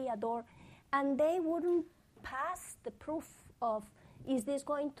I really adore, and they wouldn't pass the proof of is this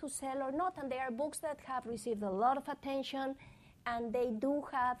going to sell or not? And there are books that have received a lot of attention, and they do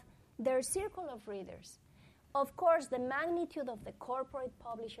have their circle of readers. Of course, the magnitude of the corporate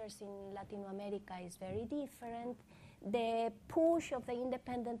publishers in Latin America is very different. The push of the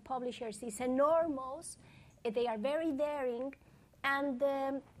independent publishers is enormous. They are very daring, and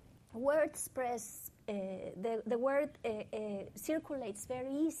the word spreads, the word circulates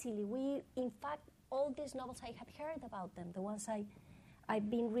very easily. In fact, all these novels, I have heard about them, the ones I've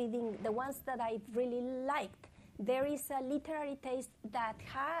been reading, the ones that I've really liked. There is a literary taste that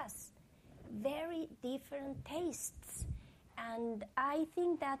has very different tastes. And I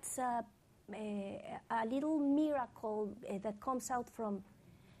think that's a little miracle that comes out from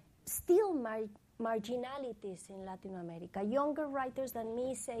still marginalities in Latin America. Younger writers than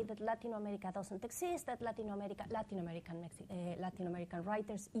me say that Latin America doesn't exist, that Latin American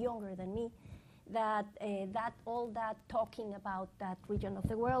writers younger than me, that all that talking about that region of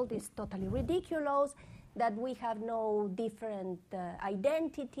the world is totally ridiculous, that we have no different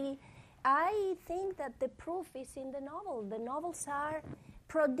identity. I think that the proof is in the novel. The novels are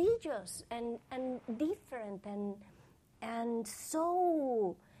prodigious and different and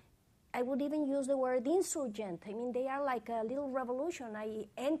so I would even use the word insurgent. I mean, they are like a little revolution. I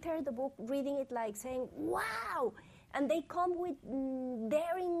enter the book reading it like saying, wow! And they come with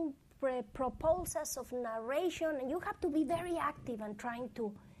daring proposals of narration, and you have to be very active and trying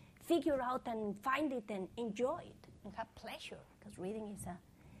to figure out and find it and enjoy it and have pleasure, because reading is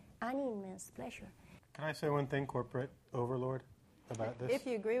an immense pleasure. Can I say one thing, corporate overlord, about this? If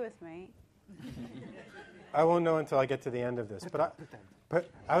you agree with me. I won't know until I get to the end of this. But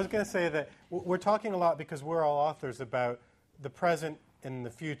I was going to say that we're talking a lot, because we're all authors, about the present and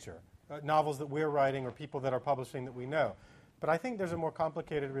the future, novels that we're writing or people that are publishing that we know. But I think there's a more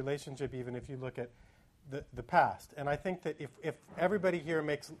complicated relationship even if you look at the past. And I think that if everybody here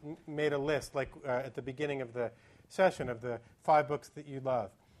made a list, like at the beginning of the session, of the 5 books that you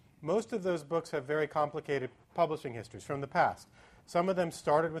love, most of those books have very complicated publishing histories from the past. Some of them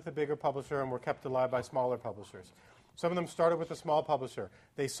started with a bigger publisher and were kept alive by smaller publishers. Some of them started with a small publisher.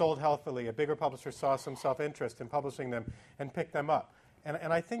 They sold healthily. A bigger publisher saw some self-interest in publishing them and picked them up. And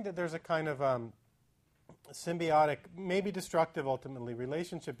I think that there's a kind of symbiotic, maybe destructive ultimately,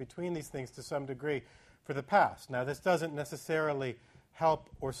 relationship between these things to some degree for the past. Now, this doesn't necessarily help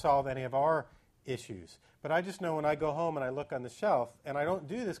or solve any of our issues. But I just know when I go home and I look on the shelf, and I don't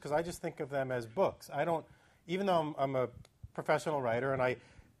do this because I just think of them as books. I don't, even though I'm a professional writer and I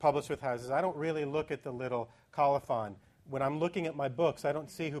publish with houses, I don't really look at the little colophon. When I'm looking at my books, I don't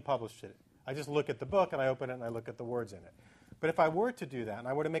see who published it. I just look at the book and I open it and I look at the words in it. But if I were to do that and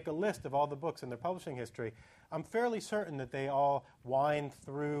I were to make a list of all the books in their publishing history, I'm fairly certain that they all wind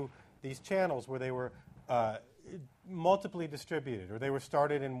through these channels where they were multiply distributed, or they were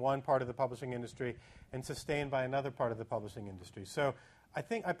started in one part of the publishing industry and sustained by another part of the publishing industry. So I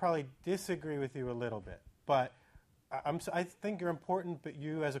think I probably disagree with you a little bit, but I think you're important, but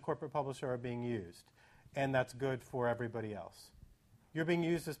you as a corporate publisher are being used, and that's good for everybody else. You're being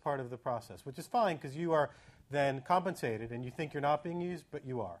used as part of the process, which is fine because you are then compensated, and you think you're not being used, but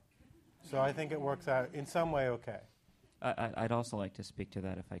you are. So I think it works out in some way okay. I'd also like to speak to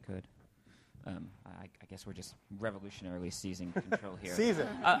that if I could. I guess we're just revolutionarily seizing control here. Seize it.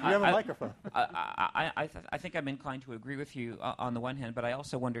 You have a microphone. I think I'm inclined to agree with you on the one hand, but I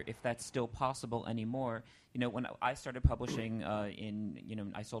also wonder if that's still possible anymore. You know, when I started publishing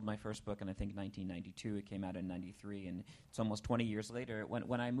I sold my first book in, I think, 1992. It came out in 93, and it's almost 20 years later.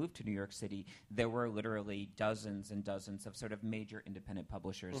 When I moved to New York City, there were literally dozens and dozens of sort of major independent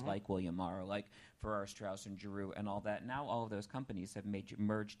publishers like William Morrow, like Farrar, Straus and Giroux, and all that. Now all of those companies have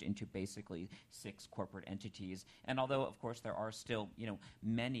merged into basically 6 corporate entities. And although, of course, there are still,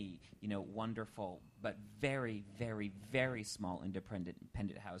 many, wonderful but very, very, very small independent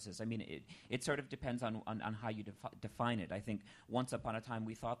houses. I mean, it sort of depends on how you define it. I think once upon a time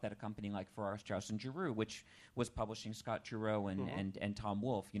we thought that a company like Farrar, Straus and Giroux, which was publishing Scott Turow and Tom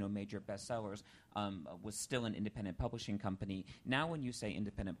Wolfe, major bestsellers, was still an independent publishing company. Now when you say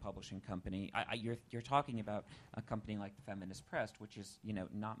independent publishing company, you're talking about a company like the Feminist Press, which is,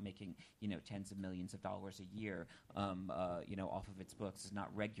 not making, tens of millions of dollars a year, off of its books, is not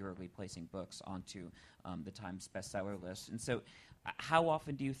regularly placing books onto the Times bestseller list. And so how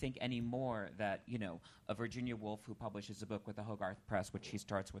often do you think anymore that, a Virginia Woolf who publishes a book with the Hogarth Press, which she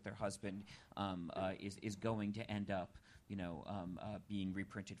starts with her husband, is going to end up, being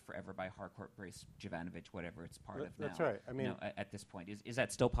reprinted forever by Harcourt, Brace, Jovanovich, whatever it's part of now? That's right. I mean, at this point, is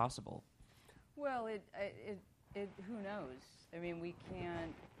that still possible? Well, it who knows? I mean, we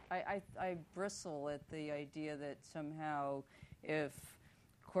can't. I bristle at the idea that somehow, if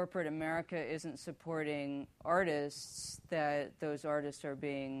corporate America isn't supporting artists, that those artists are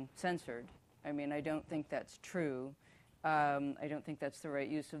being censored. I mean, I don't think that's true. I don't think that's the right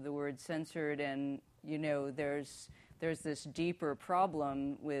use of the word censored. And there's this deeper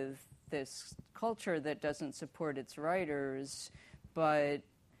problem with this culture that doesn't support its writers,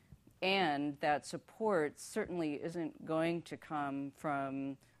 and that support certainly isn't going to come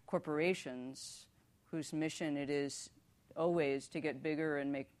from corporations whose mission it is always to get bigger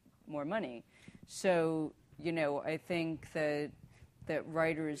and make more money. So, I think that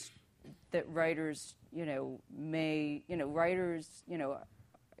writers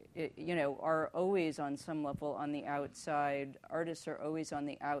are always on some level on the outside. Artists are always on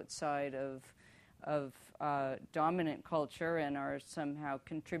the outside of dominant culture and are somehow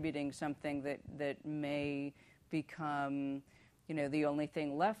contributing something that may become, the only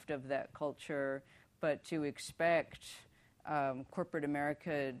thing left of that culture. But to expect corporate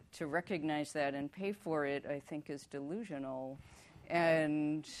America to recognize that and pay for it, I think, is delusional.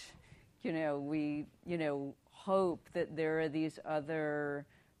 And, we, hope that there are these other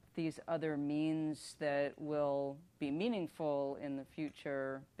means that will be meaningful in the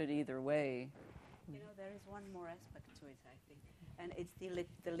future, but either way. There is one more aspect to it, I think, and it's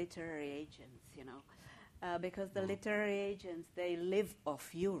the literary agents, because the literary agents, they live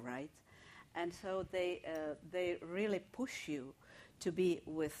off you, right? And so they really push you to be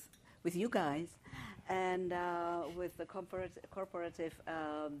with you guys and with the corporative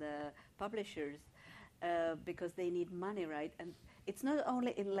the publishers because they need money, right? And it's not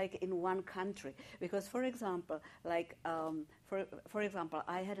only in one country, because for example, for example,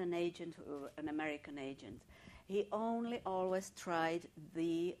 I had an agent, an American agent. He only always tried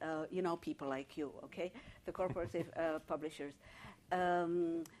the people like you, okay, the corporative publishers.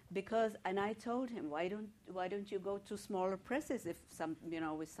 Because, and I told him, why don't you go to smaller presses? If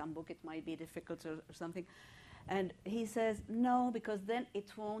with some book it might be difficult or something. And he says, no, because then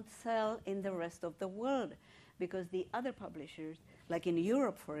it won't sell in the rest of the world. Because the other publishers, like in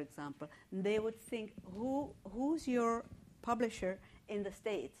Europe, for example, they would think, who's your publisher in the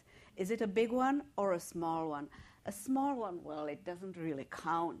States? Is it a big one or a small one? A small one, well, it doesn't really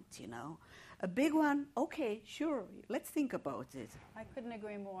count, you know. A big one, okay, sure, let's think about it. I couldn't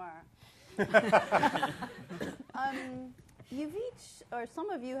agree more. You've each, or some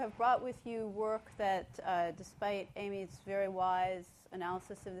of you have brought with you work that, despite Amy's very wise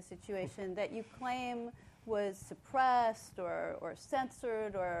analysis of the situation, that you claim was suppressed or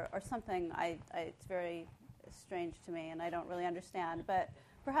censored or something. It's very strange to me, and I don't really understand. But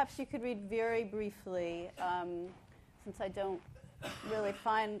perhaps you could read very briefly, since I don't really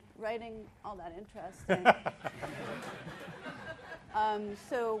find writing all that interesting.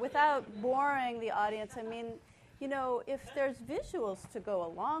 So without boring the audience, I mean, you know, if there's visuals to go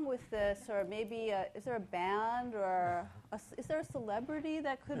along with this, or maybe is there a band or is there a celebrity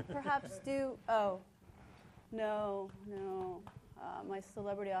that could perhaps do? Oh, no. My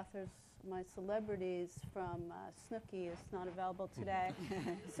celebrities from Snooki is not available today.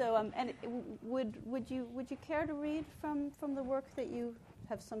 So, and would you care to read from the work that you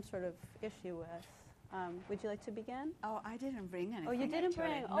have some sort of issue with? Would you like to begin? Oh, I didn't bring anything. Oh, you didn't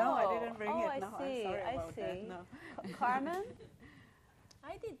bring? No, I didn't bring it. I No, see. I'm sorry I about see. that. No. Carmen?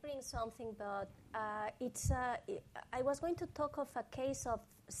 I did bring something, but I was going to talk of a case of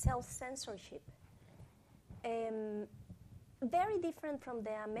self-censorship. Very different from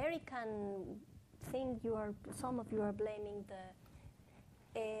the American thing some of you are blaming.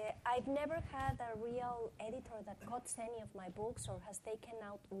 I've never had a real editor that cuts any of my books or has taken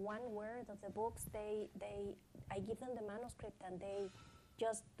out one word of the books. I give them the manuscript and they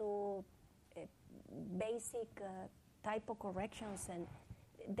just do basic typo corrections, and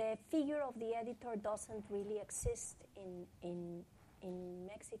the figure of the editor doesn't really exist in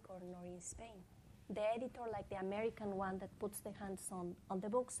Mexico nor in Spain. The editor, like the American one, that puts the hands on the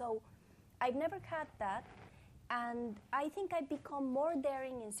book. So I've never had that. And I think I've become more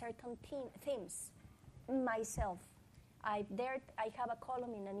daring in certain themes myself. I have a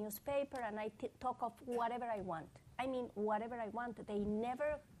column in a newspaper, and I talk of whatever I want. I mean, whatever I want. They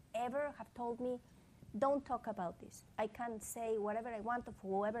never, ever have told me, don't talk about this. I can say whatever I want of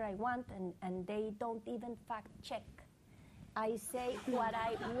whoever I want, and they don't even fact check. I say what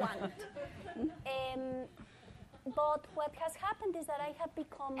I want. But what has happened is that I have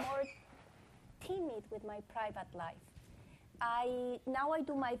become more timid with my private life. Now I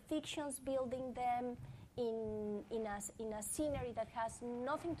do my fictions, building them in a scenery that has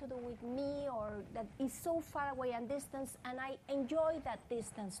nothing to do with me or that is so far away and distance, and I enjoy that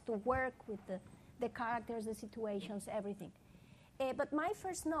distance to work with the characters, the situations, everything. But my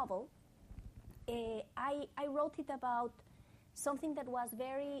first novel, I wrote it about something that was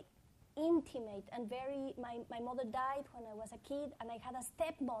very intimate and my mother died when I was a kid, and I had a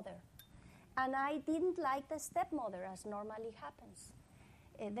stepmother. And I didn't like the stepmother, as normally happens.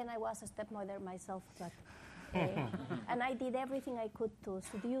 Then I was a stepmother myself, but and I did everything I could to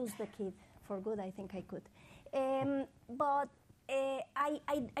seduce the kid for good. I think I could. But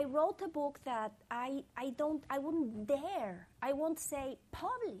I wrote a book that I wouldn't dare. I won't say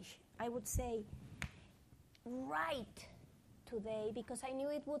publish. I would say write today, because I knew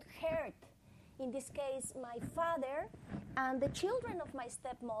it would hurt. In this case, my father and the children of my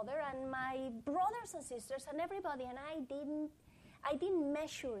stepmother and my brothers and sisters and everybody, and I didn't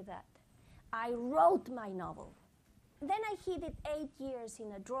measure that. I wrote my novel. Then I hid it 8 years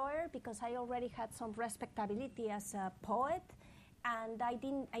in a drawer because I already had some respectability as a poet, and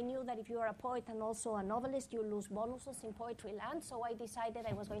I knew that if you are a poet and also a novelist, you lose bonuses in poetry land, so I decided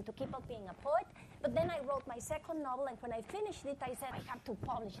I was going to keep on being a poet. But then I wrote my second novel, and when I finished it, I said I have to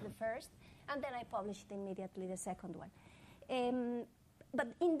publish the first, and then I published immediately the second one. But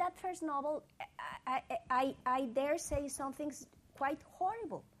in that first novel, I dare say something quite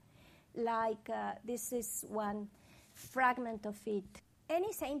horrible. Like this is one fragment of it.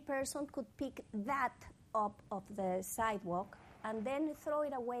 Any sane person could pick that up of the sidewalk and then throw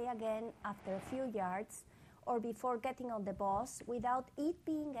it away again after a few yards or before getting on the bus without it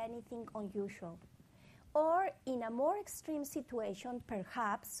being anything unusual. Or in a more extreme situation,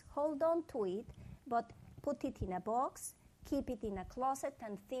 perhaps hold on to it, but put it in a box, keep it in a closet,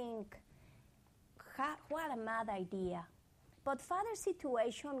 and think, what a mad idea. But Father's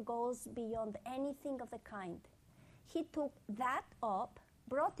situation goes beyond anything of the kind. He took that up,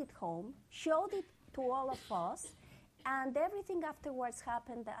 brought it home, showed it to all of us, and everything afterwards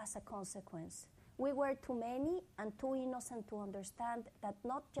happened as a consequence. We were too many and too innocent to understand that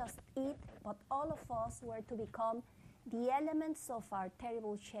not just it, but all of us were to become the elements of our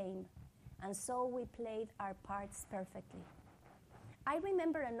terrible shame. And so we played our parts perfectly. I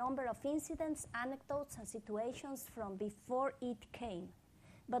remember a number of incidents, anecdotes, and situations from before it came.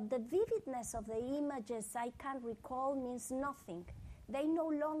 But the vividness of the images I can recall means nothing. They no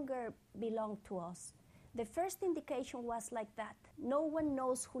longer belong to us. The first indication was like that. No one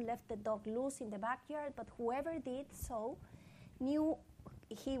knows who left the dog loose in the backyard, but whoever did so knew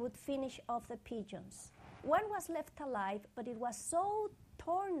he would finish off the pigeons. One was left alive, but it was so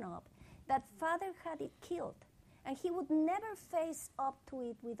torn up that Father had it killed, and he would never face up to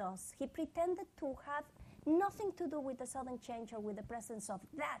it with us. He pretended to have nothing to do with the sudden change or with the presence of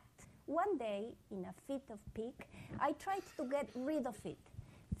that. One day, in a fit of pique, I tried to get rid of it.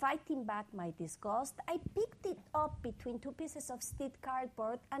 Fighting back my disgust, I picked it up between two pieces of stiff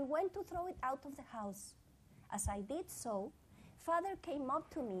cardboard and went to throw it out of the house. As I did so, Father came up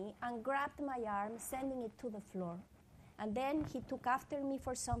to me and grabbed my arm, sending it to the floor. And then he took after me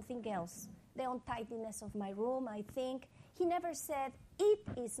for something else. The untidiness of my room, I think. He never said, "It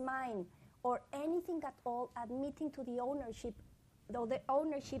is mine," or anything at all, admitting to the ownership, though the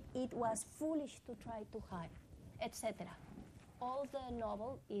ownership it was foolish to try to hide, etc. All the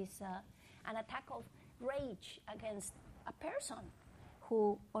novel is an attack of rage against a person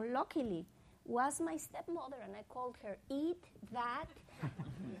who, unluckily, was my stepmother, and I called her "eat that."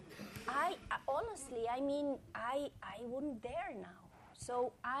 I honestly, I wouldn't dare now.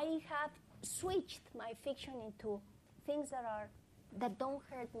 So I have switched my fiction into things that don't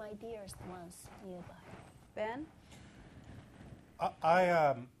hurt my dearest ones nearby. Ben?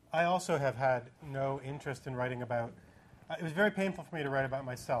 I also have had no interest in writing about. It was very painful for me to write about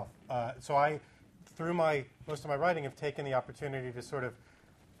myself. So I, through most of my writing, have taken the opportunity to sort of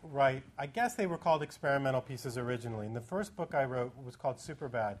write. I guess they were called experimental pieces originally. And the first book I wrote was called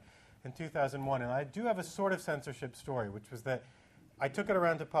Superbad in 2001. And I do have a sort of censorship story, which was that I took it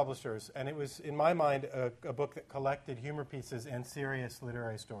around to publishers, and it was, in my mind, a book that collected humor pieces and serious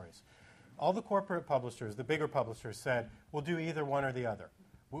literary stories. All the corporate publishers, the bigger publishers, said, "We'll do either one or the other.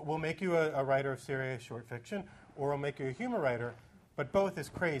 We'll make you a writer of serious short fiction, or we'll make you a humor writer, but both is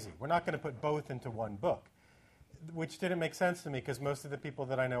crazy. We're not going to put both into one book," which didn't make sense to me because most of the people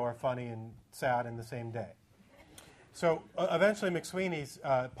that I know are funny and sad in the same day. So eventually McSweeney's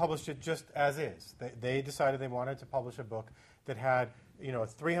published it just as is. They decided they wanted to publish a book that had a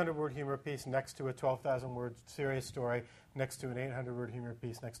 300-word humor piece next to a 12,000-word serious story, next to an 800-word humor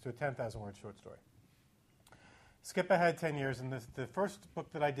piece, next to a 10,000-word short story. Skip ahead 10 years, and the first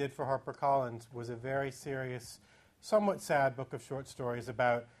book that I did for HarperCollins was a very serious, somewhat sad book of short stories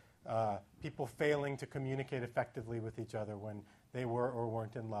about people failing to communicate effectively with each other when they were or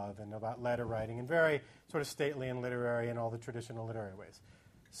weren't in love, and about letter writing, and very sort of stately and literary in all the traditional literary ways.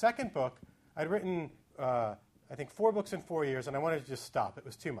 Second book, I'd written, I think, 4 books in 4 years, and I wanted to just stop. It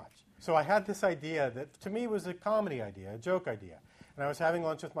was too much. So I had this idea that, to me, was a comedy idea, a joke idea. And I was having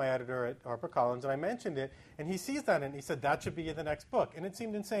lunch with my editor at HarperCollins, and I mentioned it, and he sees that, and he said, "That should be the next book." And it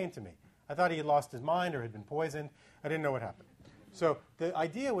seemed insane to me. I thought he had lost his mind or had been poisoned. I didn't know what happened. So the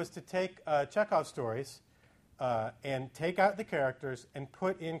idea was to take Chekhov stories and take out the characters and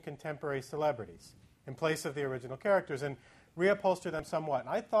put in contemporary celebrities in place of the original characters and reupholster them somewhat. And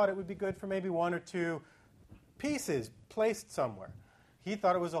I thought it would be good for maybe 1 or 2 pieces placed somewhere. He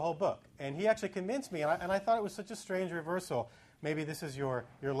thought it was a whole book. And he actually convinced me, and I thought it was such a strange reversal. Maybe this is you're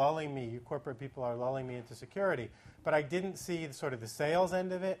lulling me, you corporate people are lulling me into security. But I didn't see the sales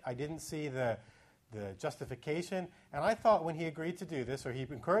end of it. I didn't see the justification. And I thought when he agreed to do this, or he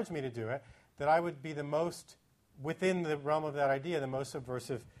encouraged me to do it, that I would be the most, within the realm of that idea, the most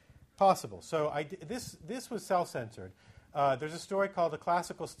subversive possible. So this was self-censored. There's a story called The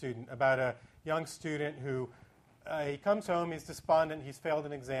Classical Student about a young student who he comes home, he's despondent, he's failed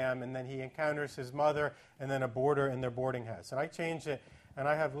an exam, and then he encounters his mother and then a boarder in their boarding house. And I changed it, and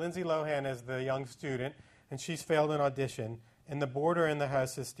I have Lindsay Lohan as the young student, and she's failed an audition, and the boarder in the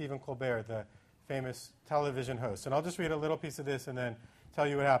house is Stephen Colbert, the famous television host. And I'll just read a little piece of this and then tell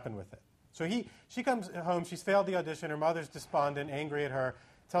you what happened with it. So she comes home, she's failed the audition, her mother's despondent, angry at her,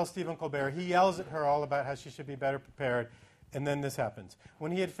 tells Stephen Colbert, he yells at her all about how she should be better prepared, and then this happens.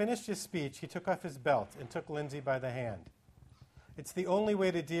 When he had finished his speech, he took off his belt and took Lindsay by the hand. "It's the only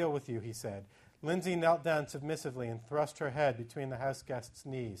way to deal with you," he said. Lindsay knelt down submissively and thrust her head between the house guest's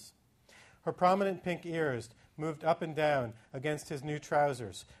knees. Her prominent pink ears moved up and down against his new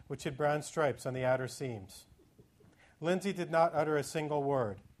trousers, which had brown stripes on the outer seams. Lindsay did not utter a single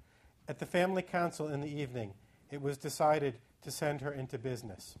word. At the family council in the evening, it was decided to send her into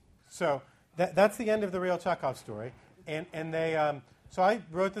business. So that's the end of the real Chekhov story. And they, so I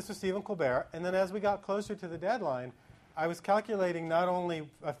wrote this to Stephen Colbert, and then as we got closer to the deadline, I was calculating not only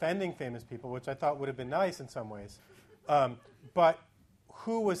offending famous people, which I thought would have been nice in some ways, but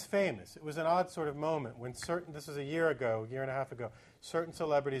who was famous. It was an odd sort of moment when this was a year and a half ago, certain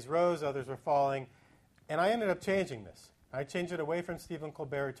celebrities rose, others were falling, and I ended up changing this. I changed it away from Stephen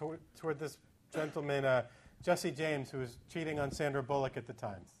Colbert toward this gentleman, Jesse James, who was cheating on Sandra Bullock at the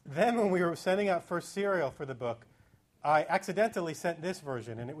time. Then when we were sending out first serial for the book, I accidentally sent this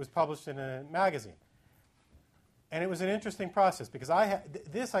version, and it was published in a magazine. And it was an interesting process, because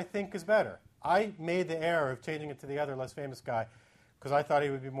this, I think, is better. I made the error of changing it to the other, less famous guy, because I thought he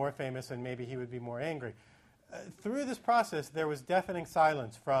would be more famous and maybe he would be more angry. Through this process, there was deafening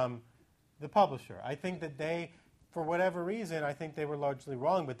silence from the publisher. I think that they, for whatever reason, I think they were largely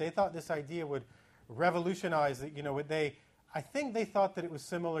wrong, but they thought this idea would revolutionize it. I think they thought that it was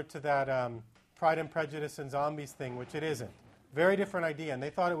similar to that Pride and Prejudice and Zombies thing, which it isn't. Very different idea, and they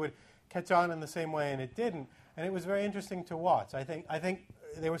thought it would catch on in the same way, and it didn't. And it was very interesting to watch. I think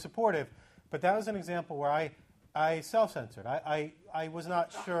they were supportive, but that was an example where I self-censored. I was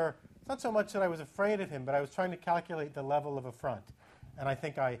not sure. It's not so much that I was afraid of him, but I was trying to calculate the level of affront, and I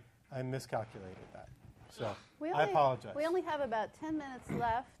think I miscalculated that. So I apologize. We only have about 10 minutes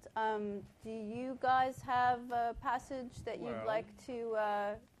left. Do you guys have a passage that you'd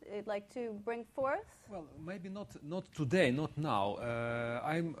like to bring forth? Well, maybe not today, not now.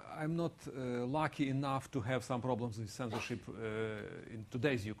 I'm not lucky enough to have some problems with censorship in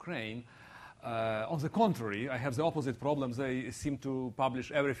today's Ukraine. On the contrary, I have the opposite problems. They seem to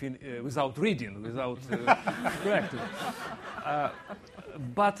publish everything without reading, without correcting.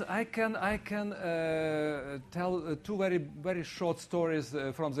 But I can tell two very short stories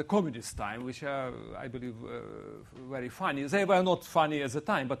from the communist time, which are, I believe, very funny. They were not funny at the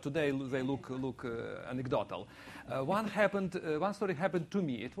time, but today they look anecdotal. One story happened to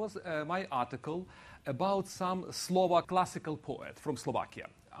me. It was my article about some Slovak classical poet from Slovakia,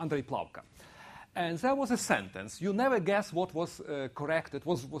 Andrej Plavka. And there was a sentence. You never guess what was corrected,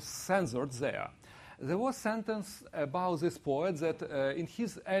 was censored there. There was a sentence about this poet that in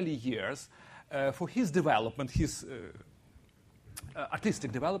his early years, for his development, his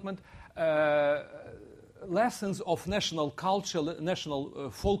artistic development, lessons of national culture,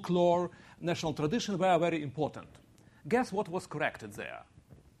 national folklore, national tradition were very important. Guess what was corrected there?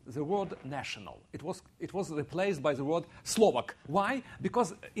 The word national. It was replaced by the word Slovak. Why?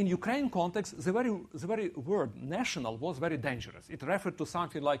 Because in Ukraine context, the very word national was very dangerous. It referred to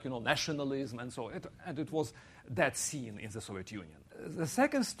something like nationalism and so on. And it was that scene in the Soviet Union. The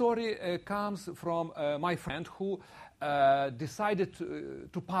second story comes from my friend who decided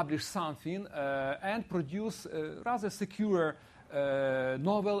to publish something and produce a rather secure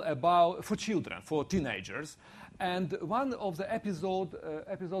novel for children, for teenagers. And one of the episodes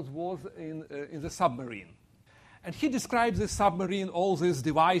was in the submarine. And he described the submarine, all these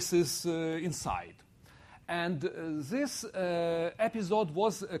devices inside. And this episode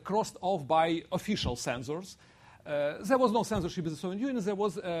was crossed off by official censors. There was no censorship in the Soviet Union. There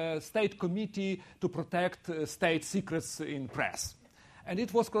was a state committee to protect state secrets in press. And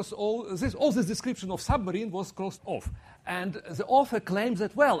it was crossed all this description of submarine was crossed off. And the author claims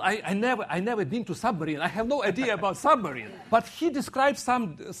that, well, I never been to submarine. I have no idea about submarine. But he describes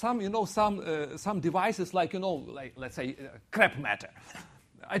some devices like let's say crap matter.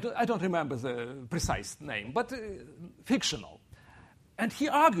 I don't remember the precise name, but fictional. And he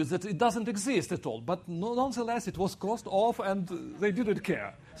argues that it doesn't exist at all. But nonetheless, it was crossed off, and they didn't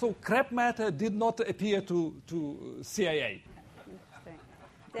care. So crap matter did not appear to CIA. Interesting.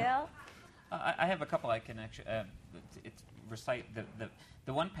 Dale? I have a couple I can actually recite.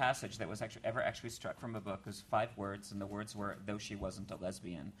 The one passage that was actually struck from a book was 5 words, and the words were, "Though she wasn't a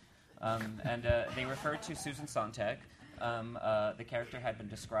lesbian." And they referred to Susan Sontag. The character had been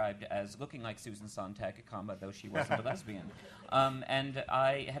described as looking like Susan Sontag, though she wasn't a lesbian. And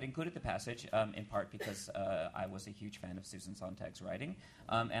I had included the passage in part because I was a huge fan of Susan Sontag's writing,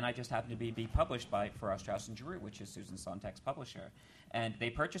 and I just happened to be published by Farrar, Straus & Giroux, which is Susan Sontag's publisher. And they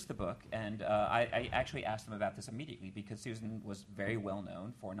purchased the book, and I actually asked them about this immediately because Susan was very well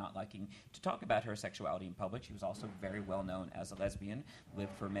known for not liking to talk about her sexuality in public. She was also very well known as a lesbian,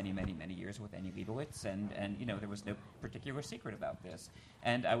 lived for many, many, many years with Annie Leibovitz, and there was no particular secret about this.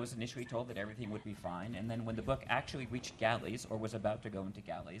 And I was initially told that everything would be fine, and then when the book actually reached galleys, or was about to go into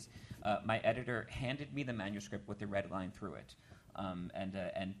galleys, my editor handed me the manuscript with the red line through it,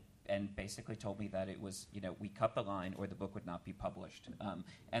 and basically told me that it was, we cut the line or the book would not be published.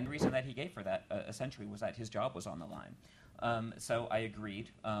 And the reason that he gave for that, essentially, was that his job was on the line. So I agreed,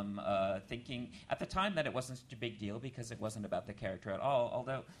 thinking at the time that it wasn't such a big deal because it wasn't about the character at all,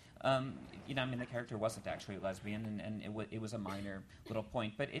 although the character wasn't actually lesbian, and it was a minor little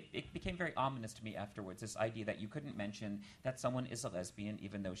point. But it became very ominous to me afterwards, this idea that you couldn't mention that someone is a lesbian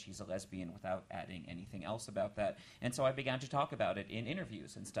even though she's a lesbian without adding anything else about that. And so I began to talk about it in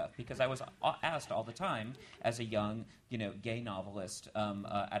interviews and stuff, because I was asked all the time as a young, gay novelist,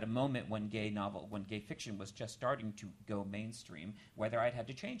 at a moment when gay fiction was just starting to go mainstream, whether I'd had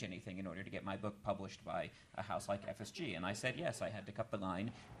to change anything in order to get my book published by a house like FSG. And I said yes, I had to cut the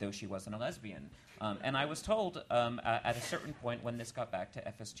line, though she wasn't a lesbian. And I was told at a certain point when this got back to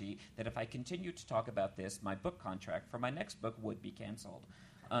FSG that if I continued to talk about this, my book contract for my next book would be canceled.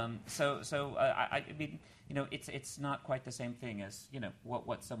 I mean, it's not quite the same thing as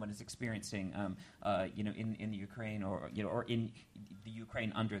what someone is experiencing, in the Ukraine or in the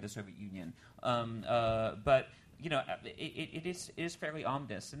Ukraine under the Soviet Union. But it is fairly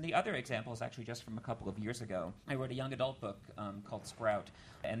ominous. And the other example is actually just from a couple of years ago. I wrote a young adult book called Sprout,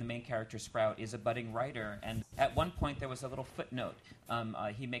 and the main character, Sprout, is a budding writer. And at one point there was a little footnote.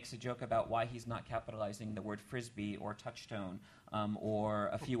 He makes a joke about why he's not capitalizing the word frisbee or touchstone or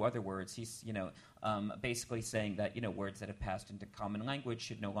a few other words. He's basically saying that words that have passed into common language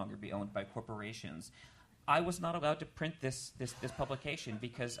should no longer be owned by corporations. I was not allowed to print this publication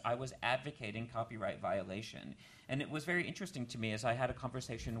because I was advocating copyright violation. And it was very interesting to me as I had a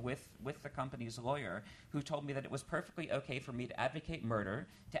conversation with the company's lawyer, who told me that it was perfectly okay for me to advocate murder,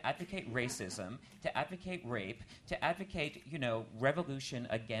 to advocate racism, to advocate rape, to advocate, revolution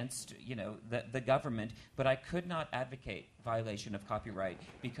against, the government, but I could not advocate violation of copyright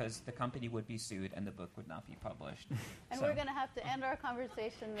because the company would be sued and the book would not be published. And we're going to have to end our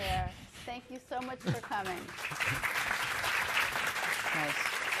conversation there. Thank you so much for coming. Nice.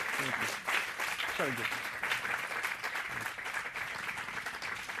 Thank you. Very good.